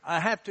 I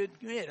have to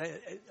admit,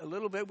 a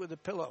little bit with a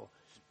pillow.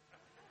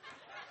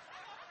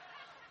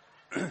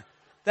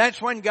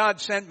 That's when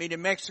God sent me to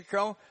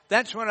Mexico.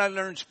 That's when I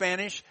learned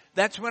Spanish.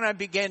 That's when I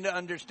began to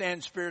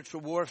understand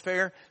spiritual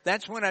warfare.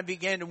 That's when I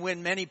began to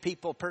win many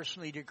people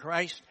personally to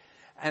Christ.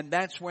 And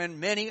that's when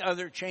many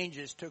other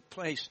changes took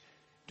place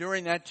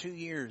during that 2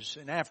 years.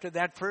 And after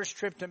that first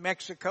trip to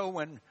Mexico,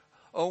 when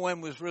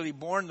OM was really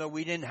born, though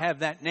we didn't have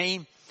that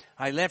name,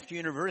 I left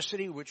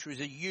university, which was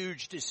a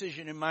huge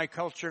decision in my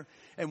culture,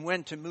 and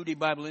went to Moody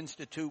Bible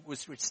Institute,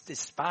 which was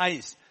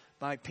despised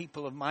by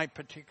people of my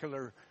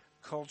particular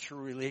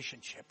cultural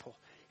relationship. Well,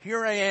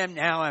 here I am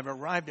now. I've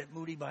arrived at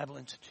Moody Bible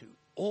Institute.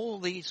 All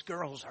these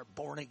girls are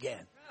born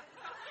again.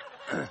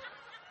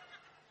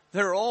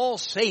 They're all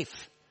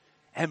safe.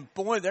 And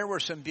boy, there were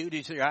some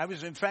beauties there. I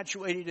was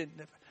infatuated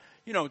in,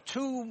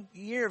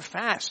 2-year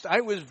fast.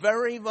 I was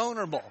very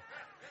vulnerable,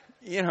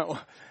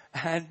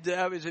 and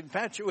I was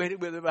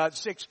infatuated with about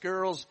 6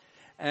 girls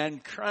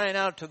and crying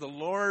out to the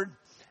Lord.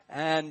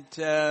 And,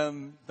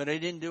 but I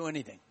didn't do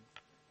anything.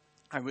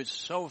 I was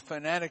so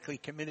fanatically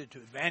committed to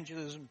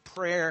evangelism,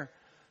 prayer,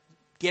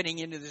 getting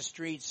into the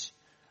streets.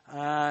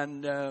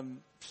 And,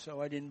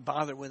 so I didn't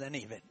bother with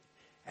any of it.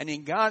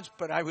 And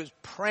but I was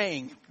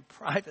praying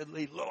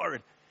privately,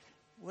 Lord,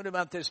 what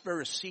about this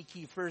verse? Seek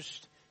ye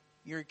first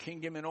your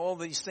kingdom and all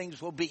these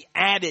things will be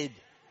added.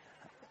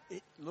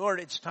 Lord,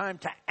 it's time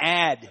to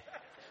add.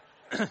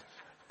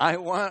 I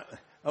want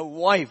a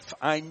wife.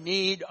 I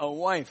need a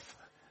wife.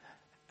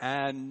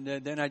 And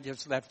then I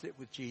just left it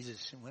with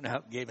Jesus and went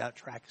out and gave out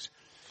tracts.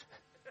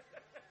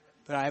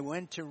 But I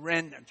went to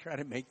rent, I'm trying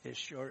to make this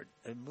short,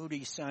 a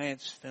Moody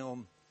science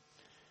film.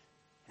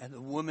 And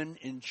the woman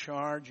in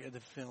charge of the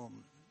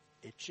film,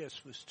 it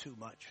just was too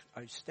much.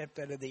 I stepped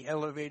out of the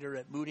elevator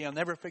at Moody. I'll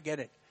never forget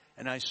it.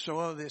 And I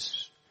saw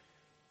this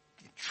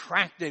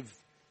attractive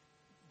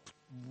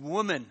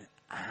woman.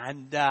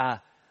 And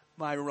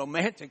my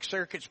romantic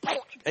circuits,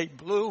 they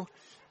blew.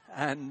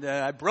 And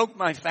I broke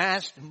my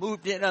fast and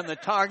moved in on the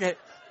target.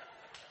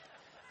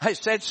 I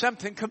said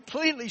something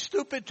completely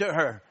stupid to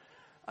her.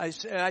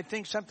 I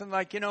think something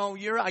like,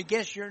 I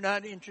guess you're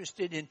not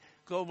interested in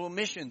global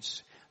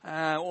missions.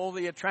 All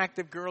the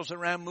attractive girls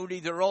around Moody,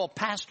 they're all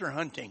pastor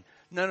hunting.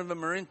 None of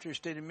them are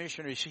interested in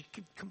missionaries. She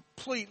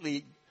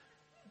completely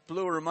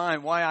blew her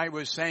mind why I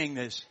was saying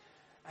this.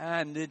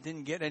 And it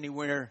didn't get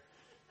anywhere.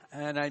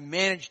 And I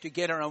managed to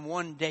get her on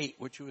one date,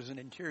 which was an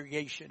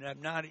interrogation.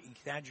 I'm not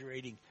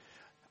exaggerating.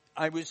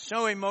 I was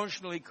so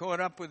emotionally caught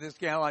up with this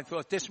gal, I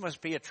thought this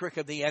must be a trick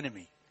of the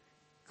enemy.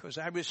 Because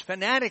I was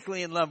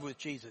fanatically in love with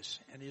Jesus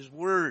and his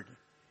word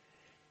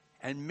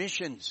and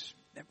missions.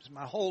 That was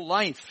my whole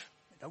life.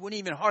 I wouldn't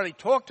even hardly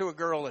talk to a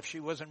girl if she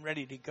wasn't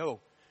ready to go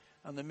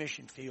on the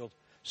mission field.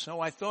 So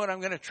I thought I'm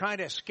going to try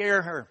to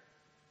scare her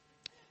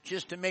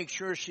just to make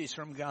sure she's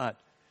from God.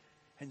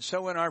 And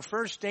so in our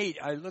first date,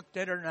 I looked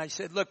at her and I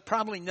said, look,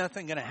 probably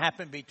nothing going to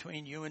happen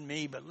between you and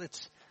me, but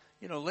let's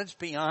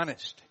be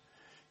honest.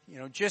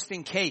 Just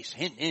in case,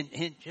 hint, hint,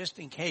 hint, just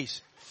in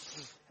case.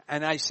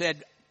 And I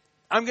said,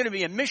 I'm going to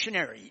be a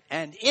missionary.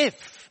 And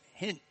if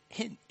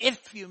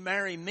you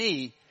marry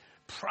me,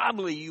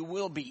 probably you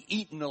will be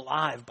eaten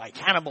alive by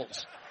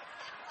cannibals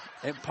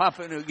in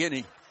Papua New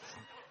Guinea.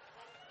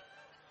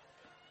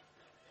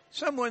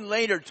 Someone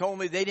later told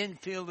me they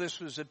didn't feel this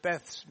was the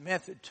best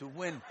method to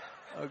win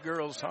a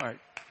girl's heart.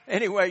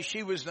 Anyway,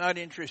 she was not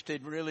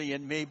interested really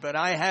in me, but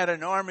I had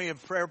an army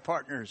of prayer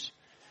partners,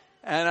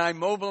 and I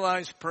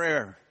mobilized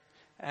prayer,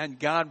 and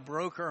God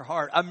broke her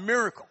heart. A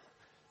miracle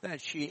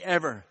that she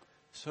ever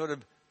sort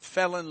of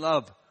fell in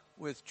love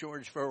with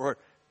George Verwer.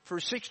 For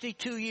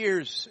 62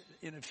 years,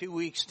 in a few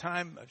weeks'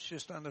 time, I was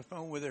just on the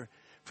phone with her.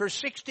 For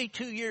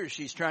 62 years,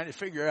 she's trying to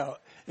figure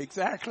out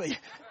exactly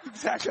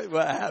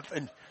what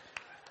happened.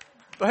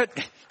 But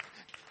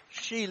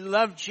she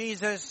loved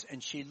Jesus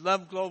and she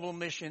loved global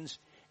missions.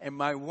 And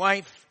my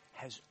wife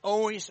has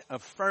always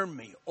affirmed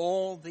me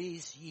all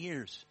these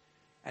years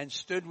and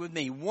stood with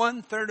me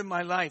 1/3 of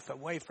my life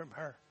away from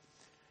her.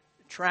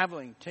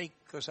 Traveling,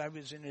 because I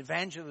was in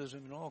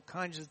evangelism and all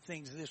kinds of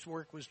things. This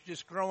work was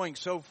just growing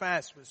so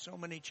fast with so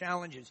many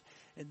challenges.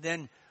 And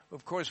then,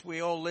 of course,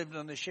 we all lived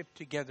on the ship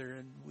together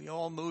and we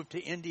all moved to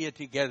India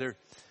together.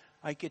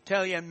 I could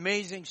tell you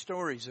amazing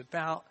stories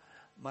about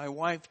my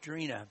wife,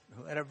 Drina,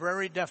 who had a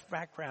very tough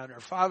background.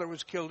 Her father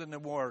was killed in the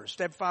war. Her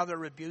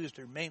stepfather abused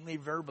her, mainly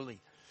verbally.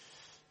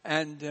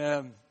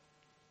 And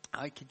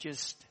I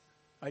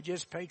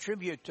just pay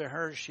tribute to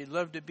her. She'd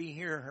love to be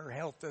here. Her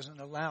health doesn't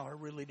allow her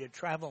really to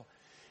travel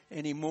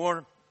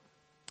anymore.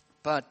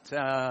 But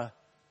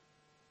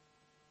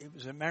it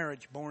was a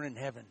marriage born in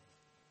heaven.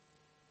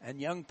 And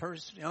young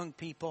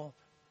people,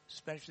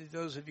 especially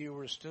those of you who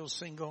are still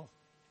single,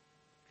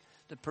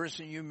 the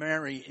person you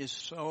marry is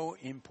so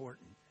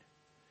important.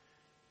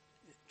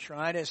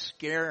 Try to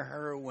scare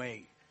her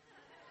away.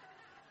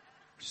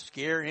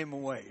 Scare him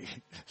away.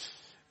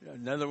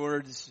 In other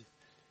words,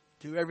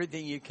 do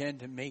everything you can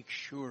to make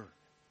sure.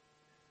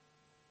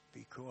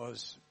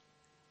 Because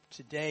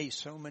today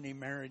so many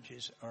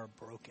marriages are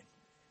broken,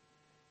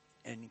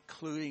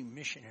 including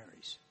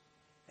missionaries.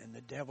 And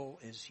the devil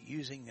is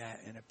using that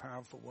in a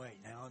powerful way.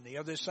 Now, on the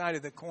other side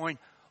of the coin,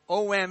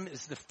 OM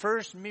is the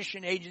first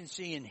mission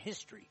agency in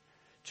history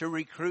to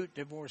recruit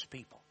divorced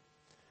people.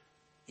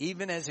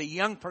 Even as a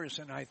young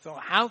person, I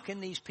thought, how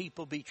can these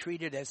people be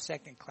treated as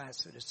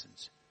second-class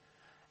citizens?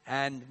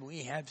 And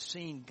we have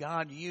seen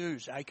God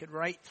use. I could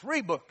write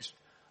 3 books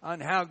on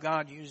how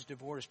God used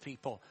divorced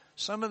people.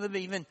 Some of them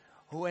even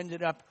who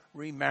ended up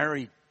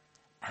remarried,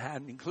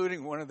 and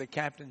including one of the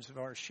captains of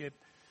our ship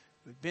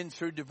who'd been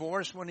through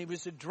divorce when he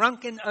was a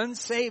drunken,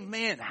 unsaved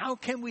man. How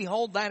can we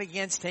hold that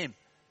against him?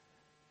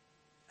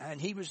 And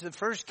he was the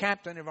first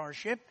captain of our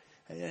ship,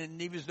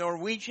 and he was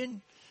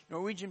Norwegian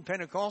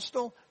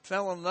Pentecostal,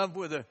 fell in love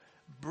with a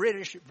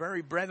British,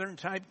 very brethren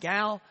type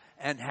gal,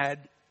 and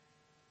had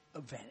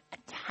a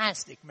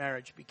fantastic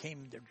marriage,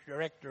 became the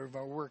director of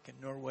our work in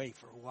Norway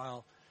for a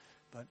while,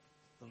 but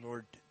the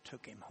Lord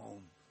took him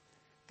home.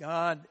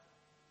 God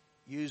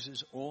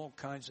uses all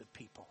kinds of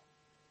people.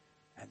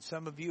 And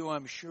some of you,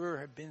 I'm sure,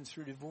 have been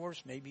through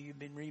divorce. Maybe you've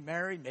been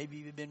remarried. Maybe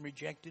you've been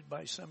rejected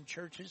by some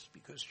churches,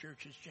 because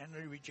churches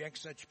generally reject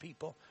such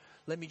people.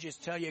 Let me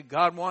just tell you,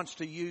 God wants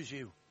to use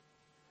you.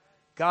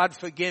 God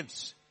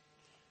forgives.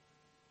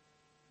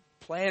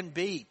 Plan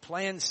B,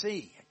 Plan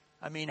C.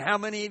 I mean, how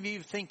many of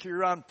you think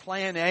you're on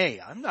Plan A?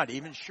 I'm not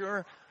even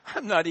sure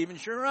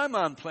I'm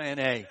on Plan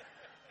A.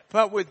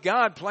 But with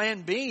God,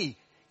 Plan B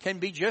can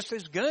be just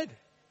as good.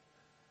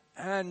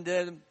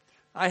 And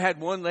I had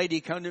one lady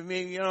come to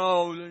me,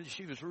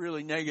 she was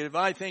really negative.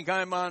 I think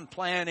I'm on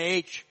Plan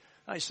H.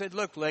 I said,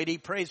 look, lady,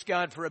 praise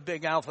God for a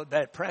big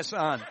alphabet. Press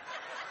on.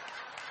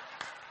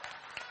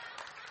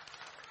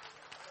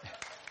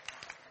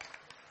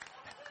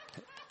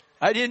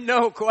 I didn't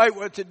know quite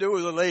what to do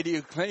with a lady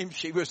who claimed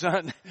she was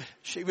on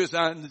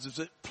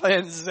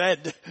Plan Z.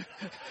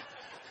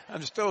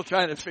 I'm still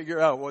trying to figure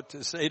out what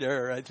to say to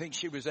her. I think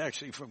she was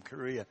actually from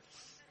Korea.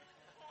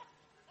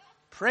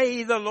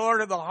 Pray the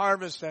Lord of the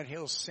harvest that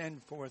he'll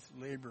send forth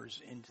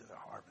laborers into the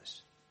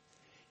harvest.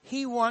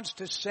 He wants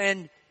to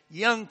send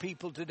young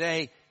people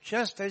today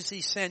just as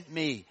he sent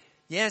me.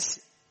 Yes,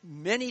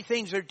 many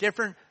things are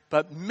different,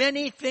 but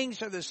many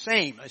things are the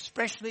same,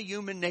 especially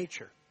human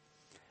nature.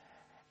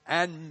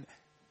 And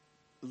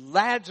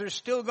lads are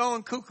still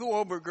going cuckoo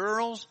over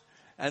girls,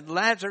 and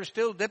lads are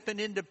still dipping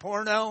into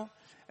porno,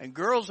 and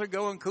girls are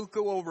going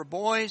cuckoo over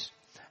boys,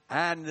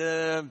 and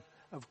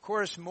of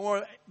course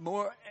more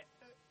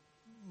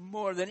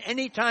than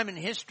any time in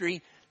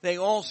history, they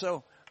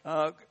also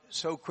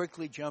so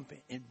quickly jump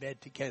in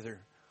bed together.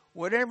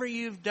 Whatever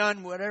you've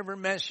done, whatever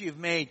mess you've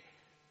made,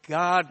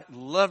 God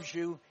loves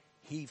you.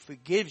 He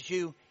forgives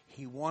you.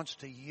 He wants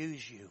to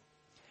use you.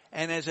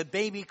 And as a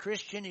baby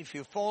Christian, if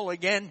you fall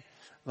again,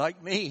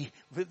 like me,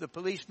 with the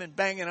policeman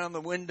banging on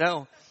the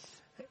window,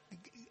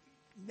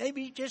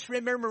 maybe just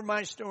remember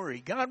my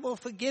story. God will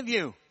forgive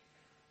you.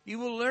 You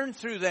will learn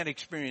through that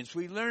experience.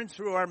 We learn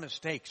through our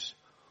mistakes.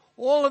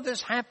 All of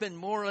this happened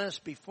more or less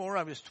before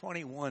I was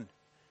 21.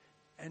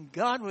 And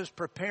God was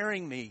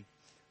preparing me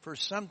for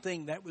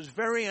something that was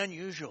very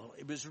unusual.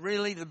 It was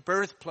really the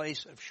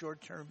birthplace of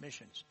short-term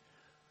missions.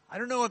 I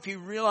don't know if you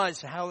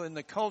realize how in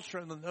the culture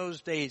in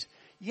those days,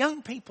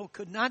 young people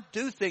could not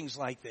do things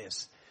like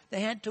this. They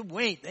had to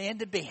wait. They had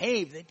to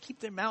behave. They'd keep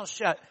their mouth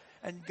shut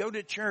and go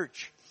to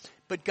church.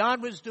 But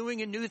God was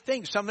doing a new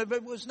thing. Some of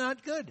it was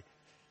not good.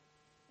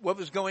 What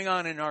was going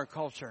on in our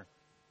culture?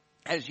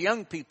 As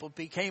young people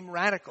became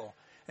radical.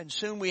 And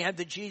soon we had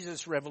the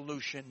Jesus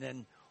Revolution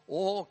and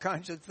all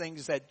kinds of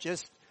things that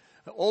just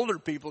older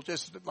people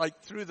just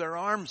like threw their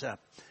arms up.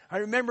 I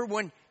remember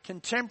when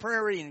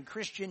contemporary and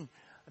Christian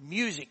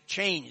music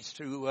changed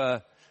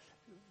to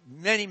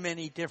many,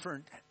 many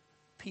different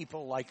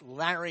people like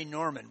Larry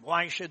Norman.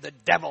 Why should the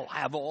devil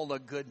have all the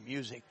good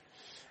music?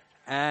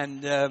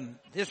 And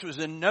this was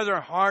another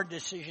hard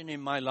decision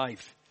in my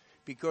life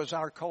because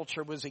our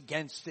culture was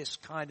against this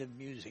kind of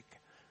music.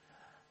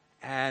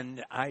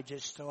 And I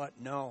just thought,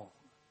 no.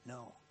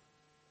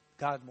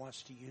 God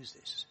wants to use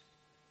this.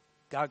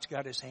 God's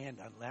got his hand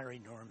on Larry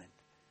Norman.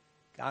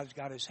 God's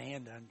got his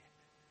hand on,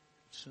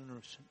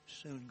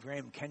 soon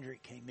Graham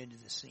Kendrick came into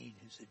the scene,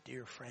 who's a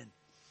dear friend.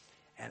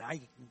 And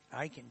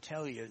I can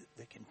tell you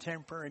the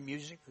contemporary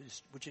music,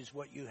 which is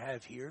what you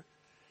have here,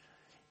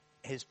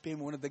 has been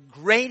one of the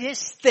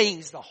greatest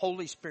things the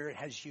Holy Spirit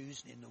has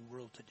used in the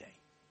world today.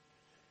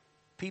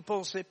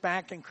 People sit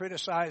back and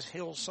criticize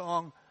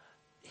Hillsong.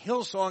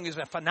 Hillsong is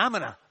a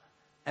phenomena,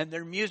 and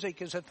their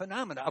music is a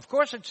phenomena. Of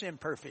course it's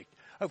imperfect.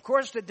 Of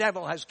course the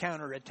devil has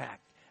counterattacked.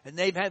 And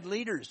they've had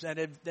leaders that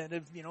have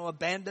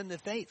abandoned the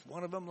faith.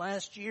 One of them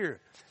last year.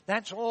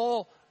 That's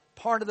all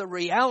part of the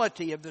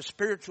reality of the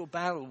spiritual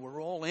battle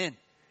we're all in.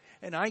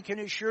 And I can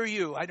assure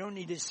you, I don't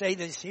need to say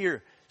this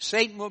here,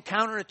 Satan will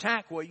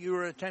counterattack what you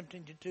are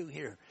attempting to do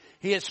here.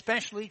 He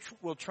especially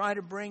will try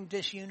to bring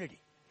disunity.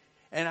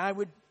 And I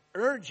would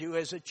urge you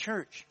as a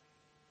church,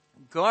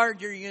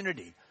 guard your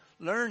unity.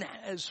 Learn,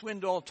 as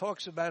Swindoll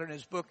talks about in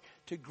his book,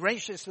 to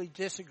graciously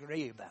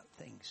disagree about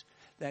things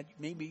that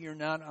maybe you're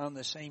not on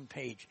the same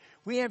page.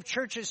 We have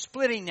churches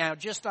splitting now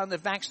just on the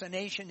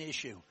vaccination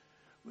issue.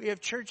 We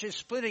have churches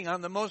splitting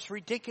on the most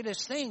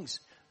ridiculous things.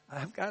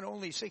 I've got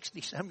only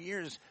 60-some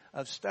years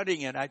of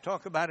studying it. I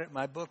talk about it in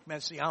my book,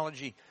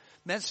 Messiology.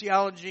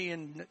 Messiology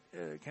and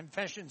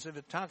Confessions of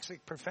a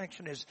Toxic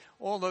Perfectionist,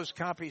 all those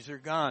copies are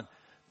gone.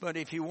 But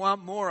if you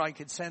want more, I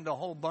could send a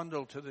whole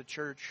bundle to the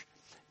church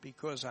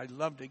because I'd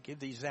love to give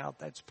these out.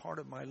 That's part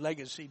of my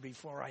legacy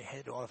before I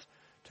head off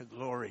to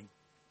glory.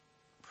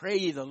 Pray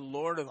ye the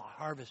Lord of the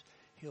harvest,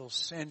 he'll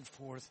send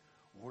forth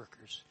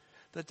workers.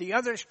 But the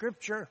other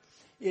scripture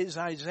is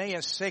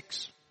Isaiah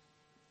 6,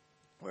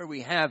 where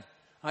we have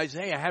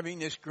Isaiah having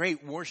this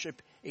great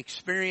worship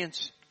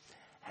experience,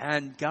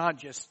 and God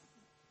just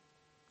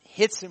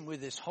hits him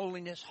with his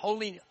holiness.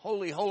 Holy,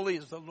 holy, holy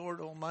is the Lord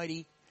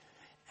Almighty.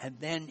 And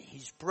then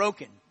he's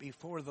broken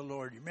before the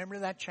Lord. You remember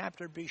that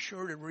chapter? Be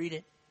sure to read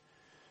it.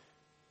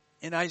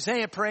 And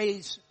Isaiah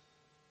prays,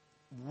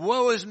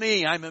 woe is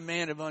me, I'm a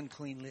man of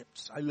unclean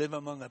lips. I live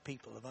among a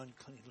people of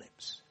unclean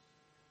lips.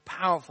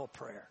 Powerful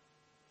prayer.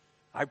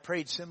 I've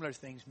prayed similar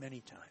things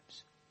many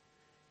times.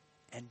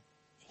 And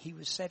he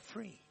was set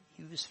free.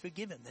 He was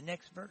forgiven. The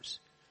next verse.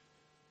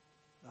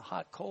 The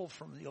hot coal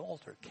from the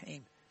altar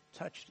came,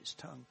 touched his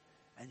tongue,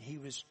 and he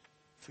was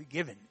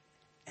forgiven.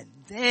 And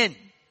then,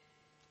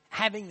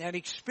 having that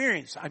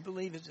experience, I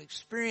believe his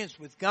experience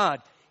with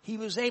God, he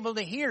was able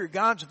to hear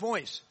God's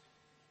voice.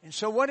 And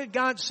so what did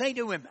God say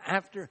to him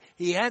after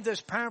he had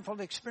this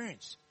powerful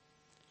experience?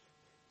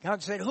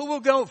 God said, who will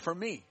go for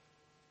me?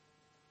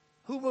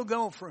 Who will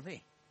go for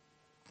me?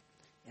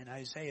 And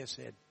Isaiah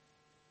said,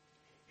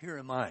 here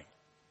am I,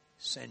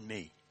 send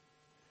me.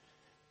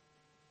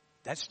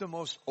 That's the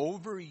most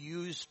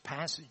overused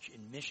passage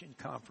in mission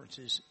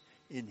conferences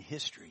in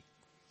history.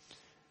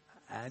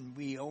 And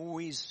we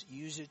always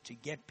use it to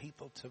get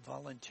people to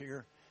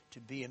volunteer to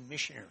be a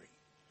missionary.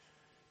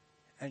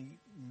 And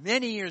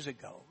many years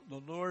ago,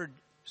 the Lord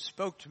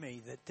spoke to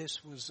me that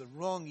this was the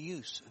wrong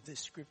use of this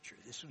scripture.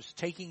 This was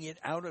taking it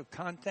out of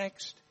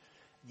context,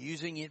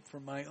 using it for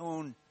my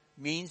own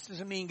means.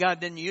 Doesn't mean God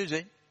didn't use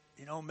it,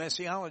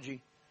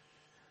 messiology.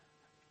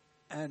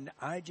 And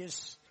I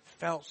just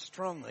felt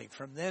strongly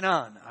from then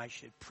on I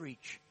should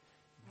preach.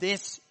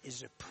 This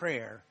is a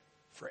prayer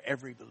for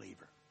every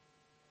believer.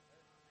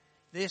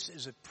 This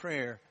is a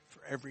prayer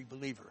for every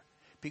believer.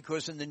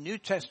 Because in the New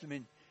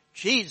Testament,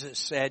 Jesus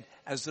said,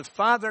 as the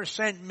Father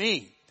sent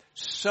me,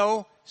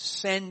 so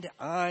send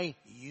I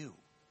you.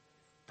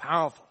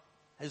 Powerful.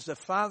 As the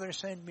Father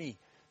sent me,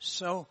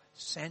 so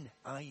send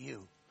I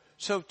you.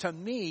 So to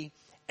me,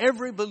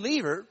 every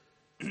believer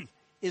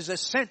is a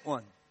sent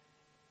one.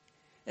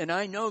 And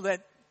I know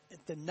that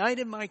at the night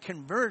of my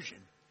conversion,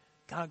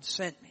 God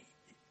sent me.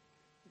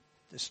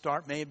 The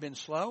start may have been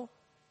slow,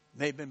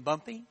 may have been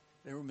bumpy,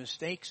 there were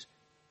mistakes,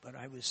 but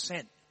I was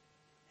sent.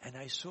 And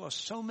I saw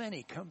so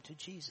many come to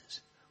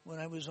Jesus when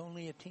I was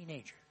only a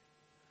teenager.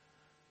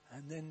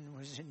 And then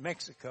was in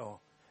Mexico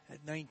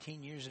at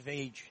 19 years of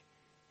age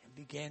and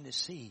began to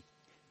see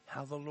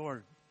how the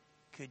Lord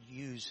could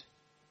use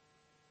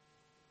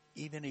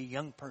even a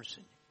young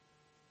person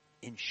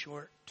in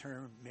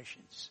short-term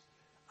missions.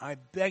 I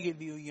beg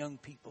of you, young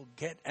people,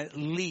 get at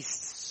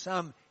least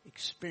some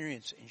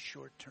experience in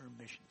short-term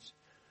missions.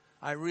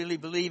 I really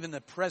believe in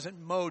the present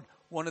mode,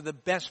 one of the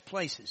best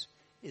places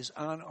is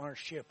on our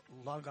ship,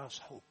 Logos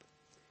Hope.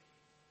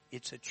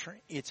 It's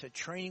a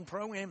training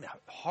program,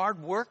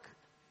 hard work.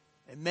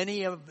 And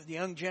many of the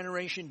young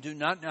generation do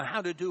not know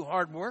how to do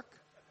hard work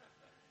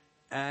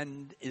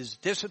and is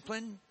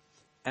disciplined.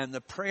 And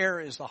the prayer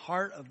is the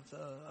heart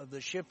of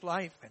the ship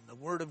life and the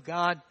Word of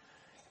God.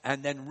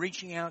 And then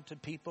reaching out to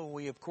people.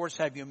 We, of course,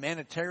 have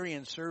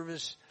humanitarian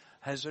service,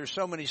 as there's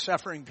so many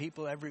suffering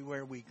people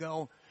everywhere we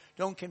go.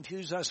 Don't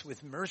confuse us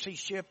with Mercy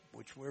Ship,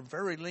 which we're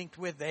very linked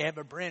with. They have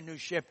a brand new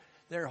ship.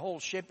 Their whole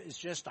ship is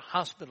just a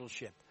hospital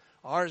ship.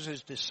 Ours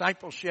is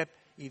discipleship,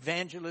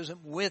 evangelism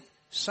with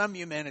some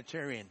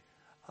humanitarian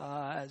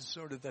as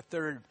sort of the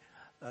third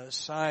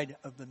side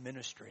of the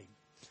ministry.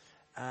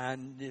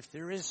 And if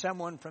there is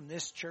someone from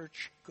this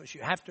church, because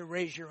you have to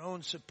raise your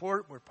own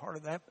support, we're part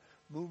of that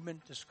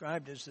movement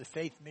described as the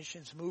Faith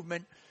Missions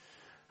Movement.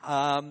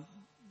 You'll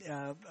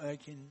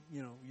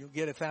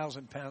get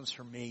 £1,000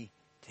 from me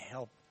to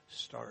help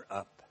start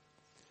up.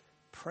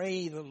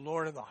 Pray the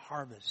Lord of the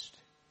harvest.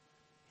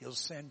 He'll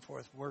send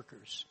forth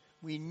workers.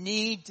 We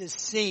need to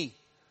see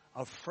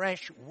a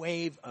fresh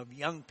wave of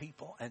young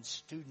people and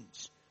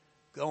students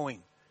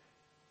going.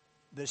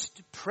 The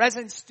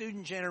present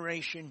student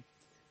generation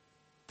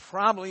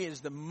probably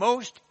is the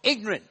most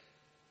ignorant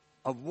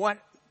of what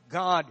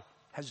God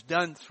has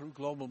done through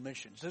global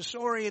missions. The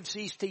story of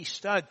C.T.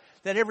 Studd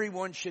that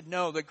everyone should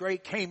know, the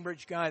great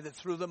Cambridge guy that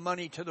threw the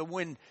money to the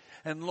wind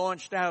and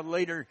launched out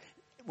later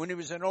when he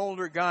was an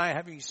older guy,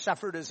 having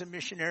suffered as a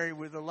missionary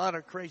with a lot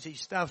of crazy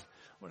stuff,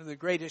 one of the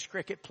greatest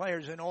cricket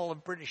players in all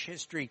of British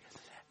history,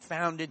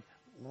 founded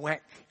WEC.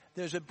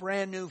 There's a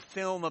brand new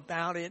film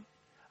about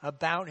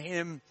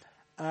him,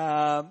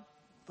 but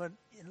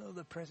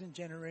the present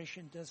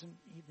generation doesn't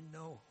even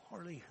know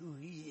hardly who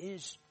he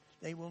is.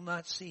 They will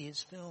not see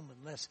his film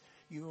unless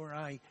you or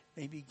I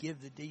maybe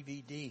give the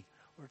DVD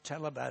or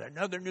tell about it.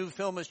 Another new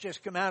film has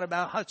just come out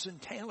about Hudson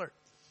Taylor.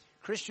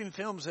 Christian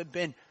films have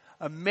been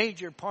a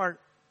major part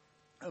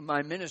of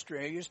my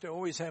ministry. I used to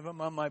always have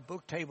them on my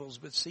book tables,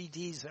 but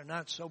CDs are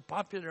not so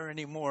popular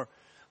anymore.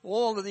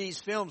 All of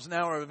these films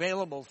now are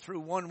available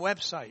through one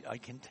website. I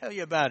can tell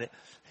you about it.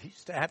 I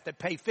used to have to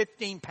pay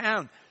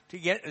 £15 to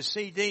get a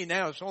CD.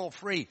 Now it's all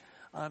free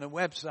on a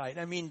website.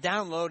 I mean,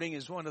 downloading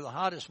is one of the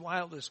hottest,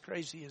 wildest,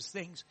 craziest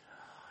things.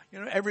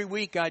 Every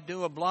week I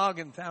do a blog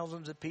and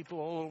thousands of people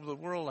all over the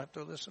world have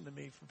to listen to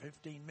me for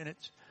 15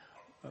 minutes.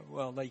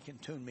 Well, they can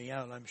tune me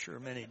out. I'm sure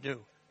many do.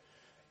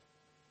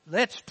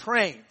 Let's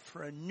pray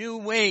for a new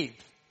wave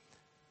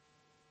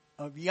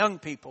of young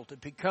people to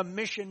become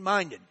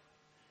mission-minded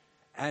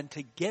and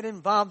to get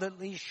involved at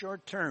least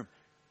short-term.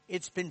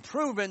 It's been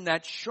proven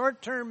that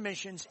short-term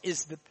missions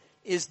is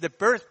the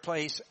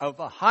birthplace of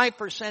a high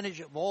percentage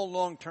of all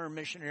long-term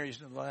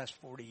missionaries in the last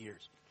 40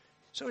 years.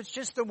 So it's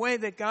just the way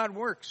that God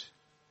works.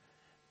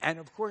 And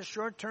of course,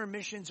 short-term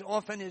missions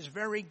often is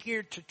very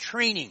geared to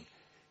training.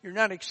 You're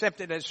not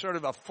accepted as sort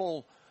of a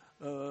full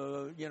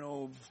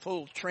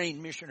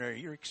trained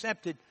missionary. You're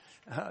accepted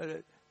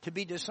to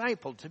be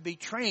discipled, to be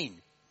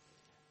trained.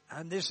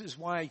 And this is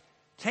why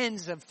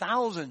tens of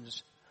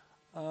thousands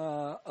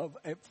of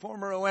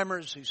former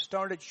OMers who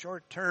started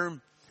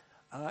short-term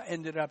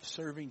ended up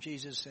serving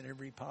Jesus in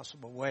every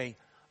possible way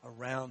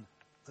around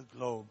the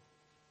globe.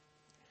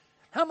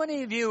 How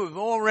many of you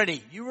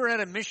you were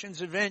at a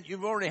missions event,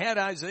 you've already had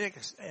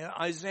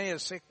Isaiah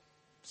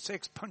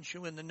 6 punch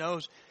you in the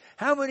nose.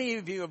 How many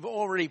of you have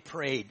already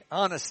prayed,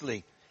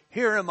 honestly,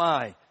 here am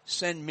I,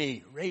 send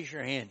me? Raise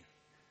your hand.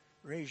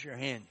 Raise your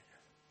hand.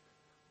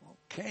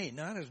 Okay,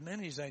 not as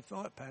many as I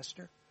thought,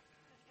 Pastor.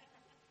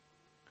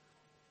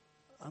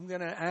 I'm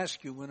going to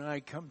ask you when I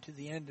come to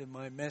the end of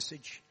my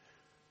message,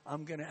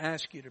 I'm going to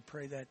ask you to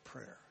pray that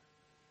prayer.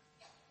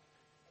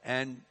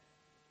 And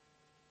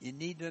you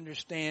need to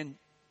understand,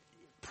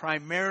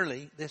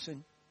 primarily,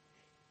 listen,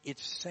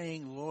 it's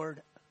saying,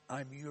 Lord,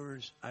 I'm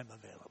yours, I'm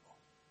available.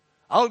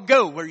 I'll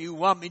go where you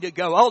want me to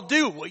go. I'll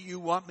do what you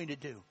want me to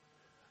do.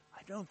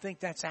 I don't think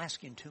that's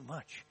asking too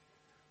much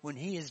when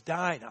he has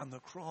died on the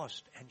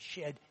cross and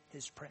shed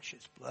his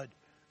precious blood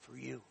for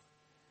you.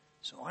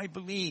 So I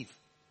believe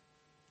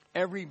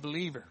every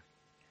believer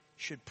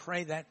should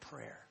pray that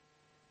prayer.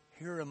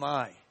 Here am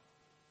I,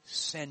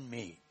 send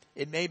me.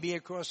 It may be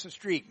across the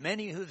street.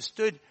 Many who have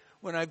stood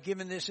when I've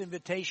given this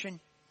invitation,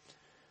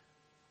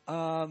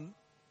 the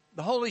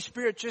Holy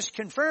Spirit just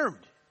confirmed.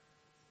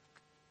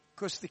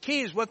 Because the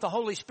key is what the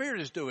Holy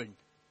Spirit is doing.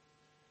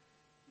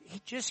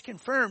 He just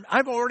confirmed,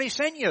 I've already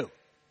sent you.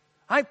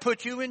 I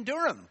put you in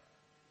Durham.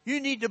 You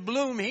need to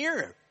bloom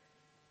here.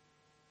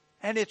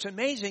 And it's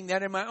amazing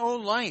that in my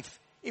own life,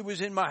 it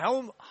was in my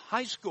home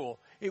high school,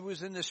 it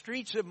was in the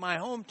streets of my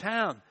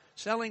hometown,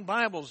 selling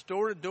Bibles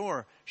door to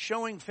door,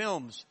 showing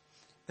films,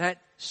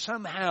 that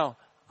somehow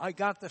I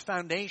got the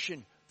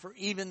foundation for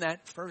even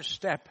that first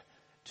step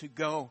to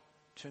go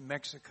to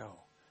Mexico.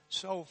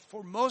 So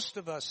for most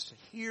of us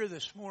here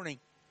this morning,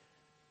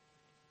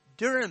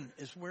 Durham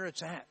is where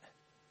it's at.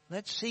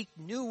 Let's seek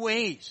new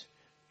ways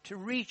to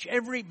reach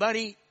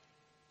everybody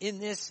in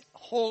this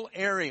whole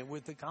area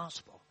with the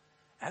gospel.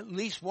 At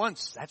least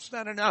once. That's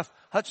not enough.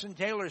 Hudson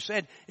Taylor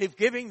said, if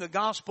giving the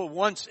gospel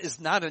once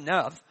is not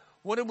enough,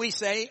 what do we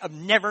say of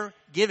never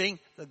giving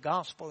the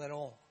gospel at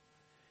all?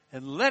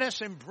 And let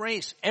us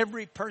embrace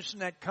every person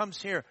that comes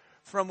here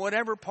from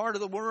whatever part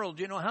of the world.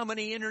 You know how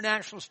many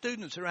international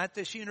students are at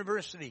this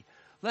university?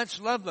 Let's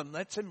love them.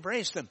 Let's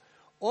embrace them.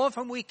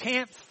 Often we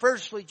can't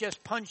firstly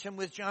just punch them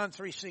with John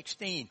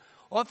 3:16.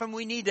 Often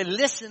we need to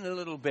listen a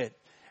little bit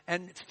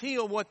and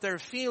feel what they're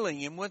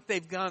feeling and what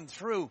they've gone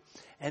through,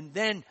 and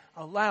then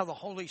allow the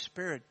Holy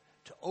Spirit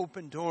to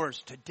open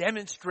doors, to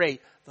demonstrate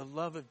the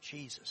love of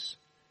Jesus.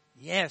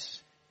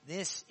 Yes,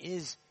 this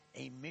is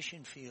a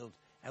mission field.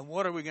 And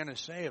what are we going to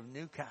say of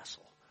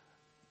Newcastle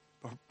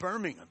or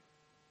Birmingham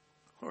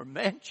or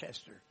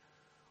Manchester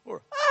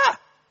or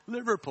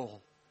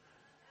Liverpool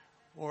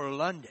or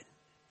London?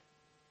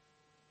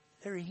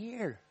 They're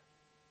here.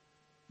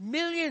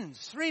 Millions,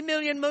 3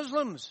 million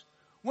Muslims,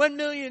 1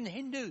 million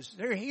Hindus.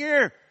 They're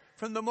here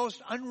from the most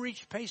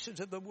unreached places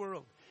of the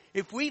world.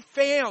 If we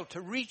fail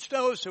to reach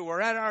those who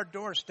are at our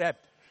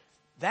doorstep,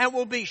 that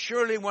will be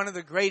surely one of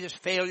the greatest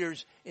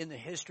failures in the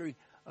history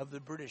of the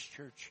British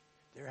church.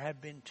 There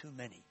have been too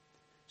many.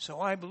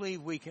 So I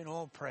believe we can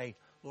all pray,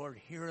 Lord,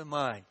 here am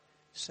I,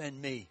 send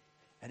me.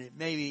 And it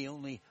may be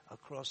only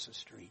across the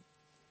street.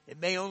 It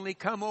may only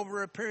come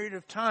over a period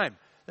of time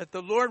that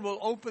the Lord will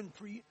open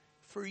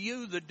for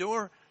you the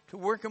door to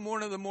work in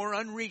one of the more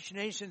unreached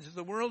nations of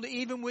the world,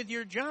 even with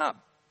your job.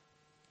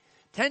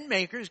 Tent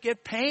makers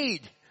get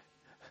paid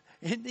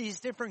in these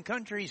different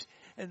countries,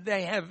 and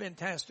they have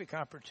fantastic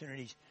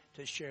opportunities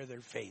to share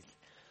their faith.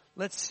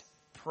 Let's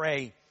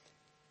pray,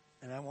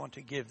 and I want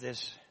to give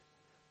this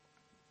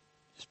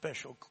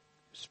special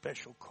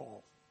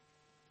call.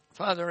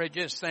 Father, I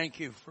just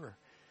thank you for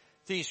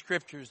these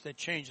scriptures that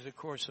changed the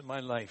course of my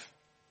life.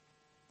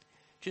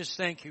 Just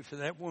thank you for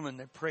that woman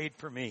that prayed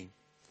for me.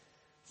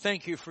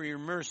 Thank you for your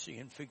mercy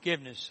and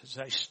forgiveness as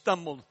I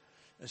stumbled,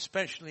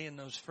 especially in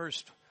those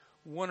first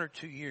 1 or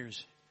 2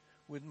 years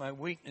with my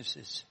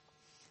weaknesses.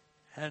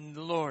 And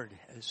Lord,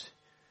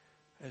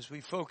 as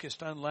we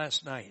focused on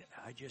last night,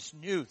 I just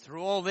knew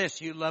through all this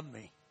you love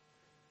me.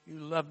 You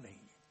love me.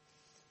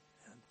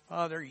 And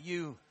Father,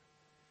 you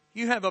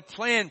have a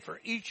plan for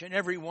each and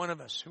every one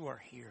of us who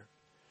are here.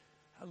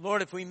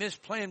 Lord, if we miss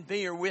plan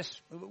B or we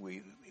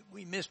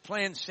miss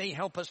plan C,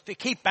 help us to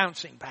keep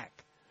bouncing back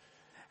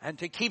and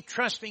to keep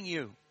trusting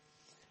you.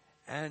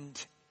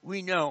 And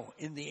we know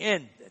in the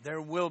end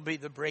there will be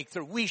the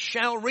breakthrough. We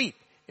shall reap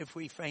if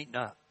we faint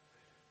not.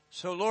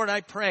 So Lord, I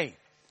pray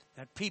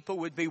that people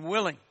would be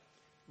willing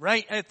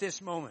right at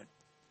this moment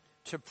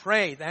to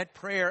pray that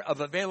prayer of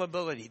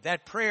availability,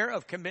 that prayer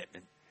of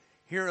commitment.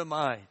 Here am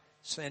I,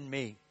 send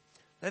me.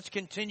 Let's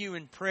continue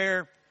in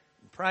prayer,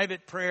 in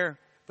private prayer.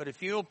 But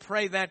if you'll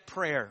pray that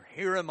prayer,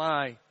 here am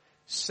I,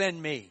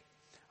 send me.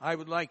 I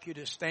would like you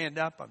to stand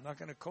up. I'm not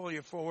going to call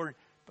you forward,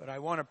 but I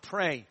want to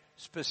pray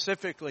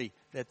specifically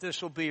that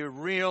this will be a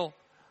real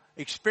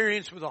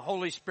experience with the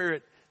Holy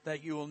Spirit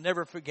that you will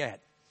never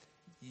forget.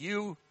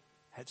 You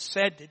have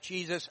said to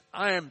Jesus,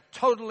 I am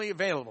totally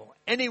available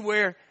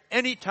anywhere,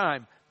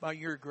 anytime by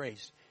your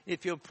grace.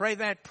 If you'll pray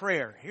that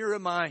prayer, here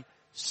am I,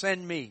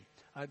 send me.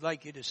 I'd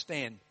like you to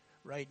stand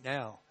right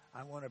now.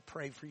 I want to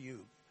pray for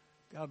you.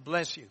 God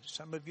bless you.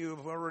 Some of you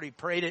have already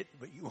prayed it,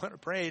 but you want to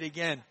pray it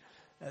again.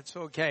 That's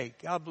okay.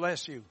 God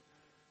bless you.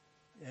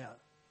 Yeah.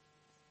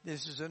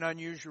 This is an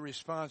unusual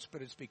response,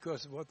 but it's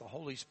because of what the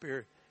Holy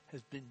Spirit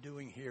has been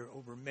doing here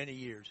over many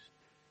years.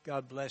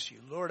 God bless you.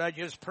 Lord, I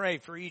just pray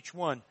for each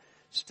one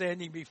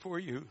standing before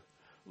you.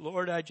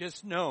 Lord, I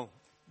just know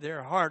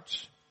their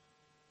hearts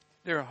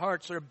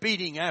are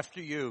beating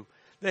after you.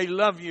 They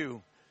love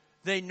you.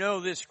 They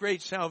know this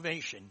great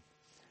salvation.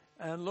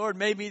 And Lord,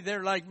 maybe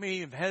they're like me,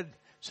 have had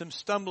some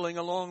stumbling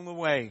along the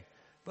way.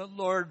 But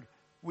Lord,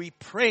 we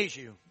praise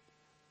you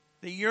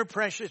that your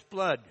precious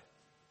blood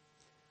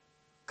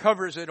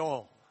covers it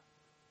all.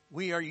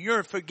 We are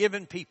your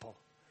forgiven people.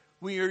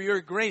 We are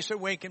your grace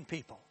awakened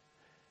people.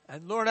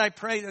 And Lord, I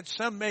pray that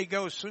some may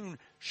go soon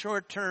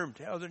short term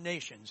to other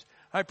nations.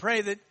 I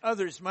pray that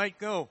others might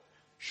go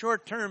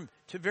short term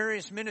to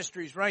various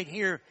ministries right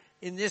here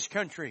in this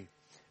country.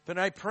 But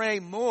I pray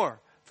more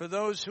for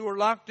those who are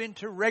locked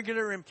into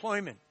regular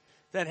employment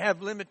that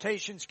have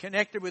limitations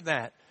connected with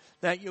that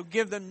you'll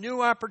give them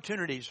new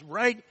opportunities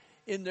right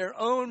in their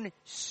own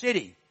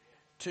city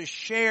to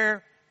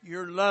share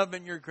your love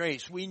and your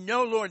grace. We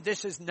know, Lord,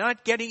 this is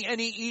not getting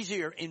any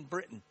easier in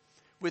Britain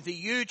with the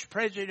huge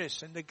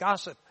prejudice and the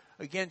gossip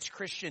against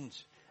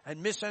Christians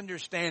and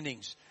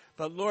misunderstandings.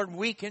 But Lord,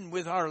 we can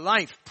with our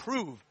life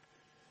prove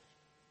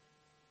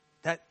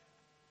that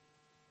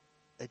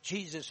a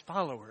Jesus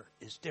follower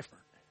is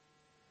different.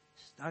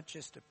 It's not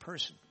just a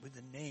person with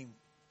the name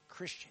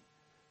Christian,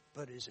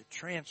 but is a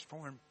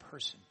transformed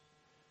person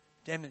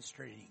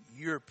demonstrating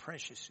your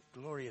precious,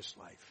 glorious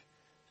life.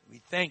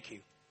 We thank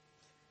you.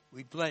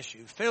 We bless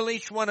you. Fill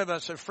each one of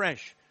us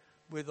afresh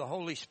with the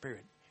Holy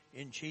Spirit.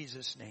 in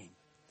Jesus' name.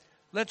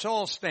 Let's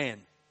all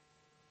stand.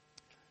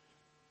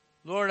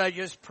 Lord, I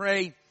just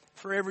pray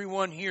for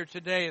everyone here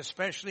today,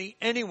 especially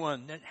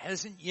anyone that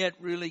hasn't yet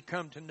really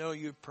come to know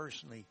you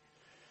personally.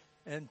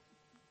 And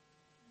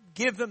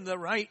give them the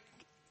right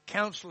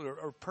counselor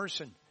or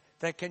person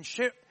that can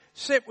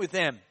sit with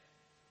them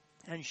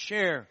and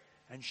share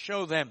and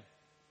show them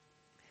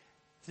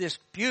this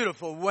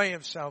beautiful way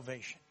of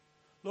salvation.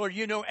 Lord,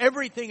 you know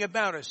everything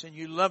about us and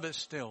you love us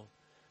still.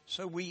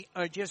 So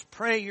I just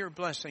pray your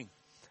blessing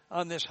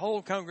on this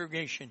whole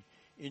congregation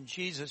in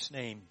Jesus'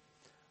 name.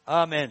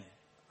 Amen.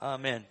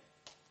 Amen.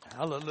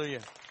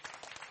 Hallelujah.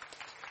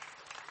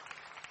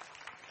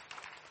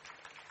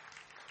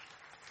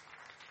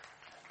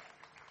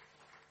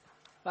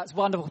 That's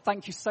wonderful.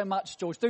 Thank you so much, George.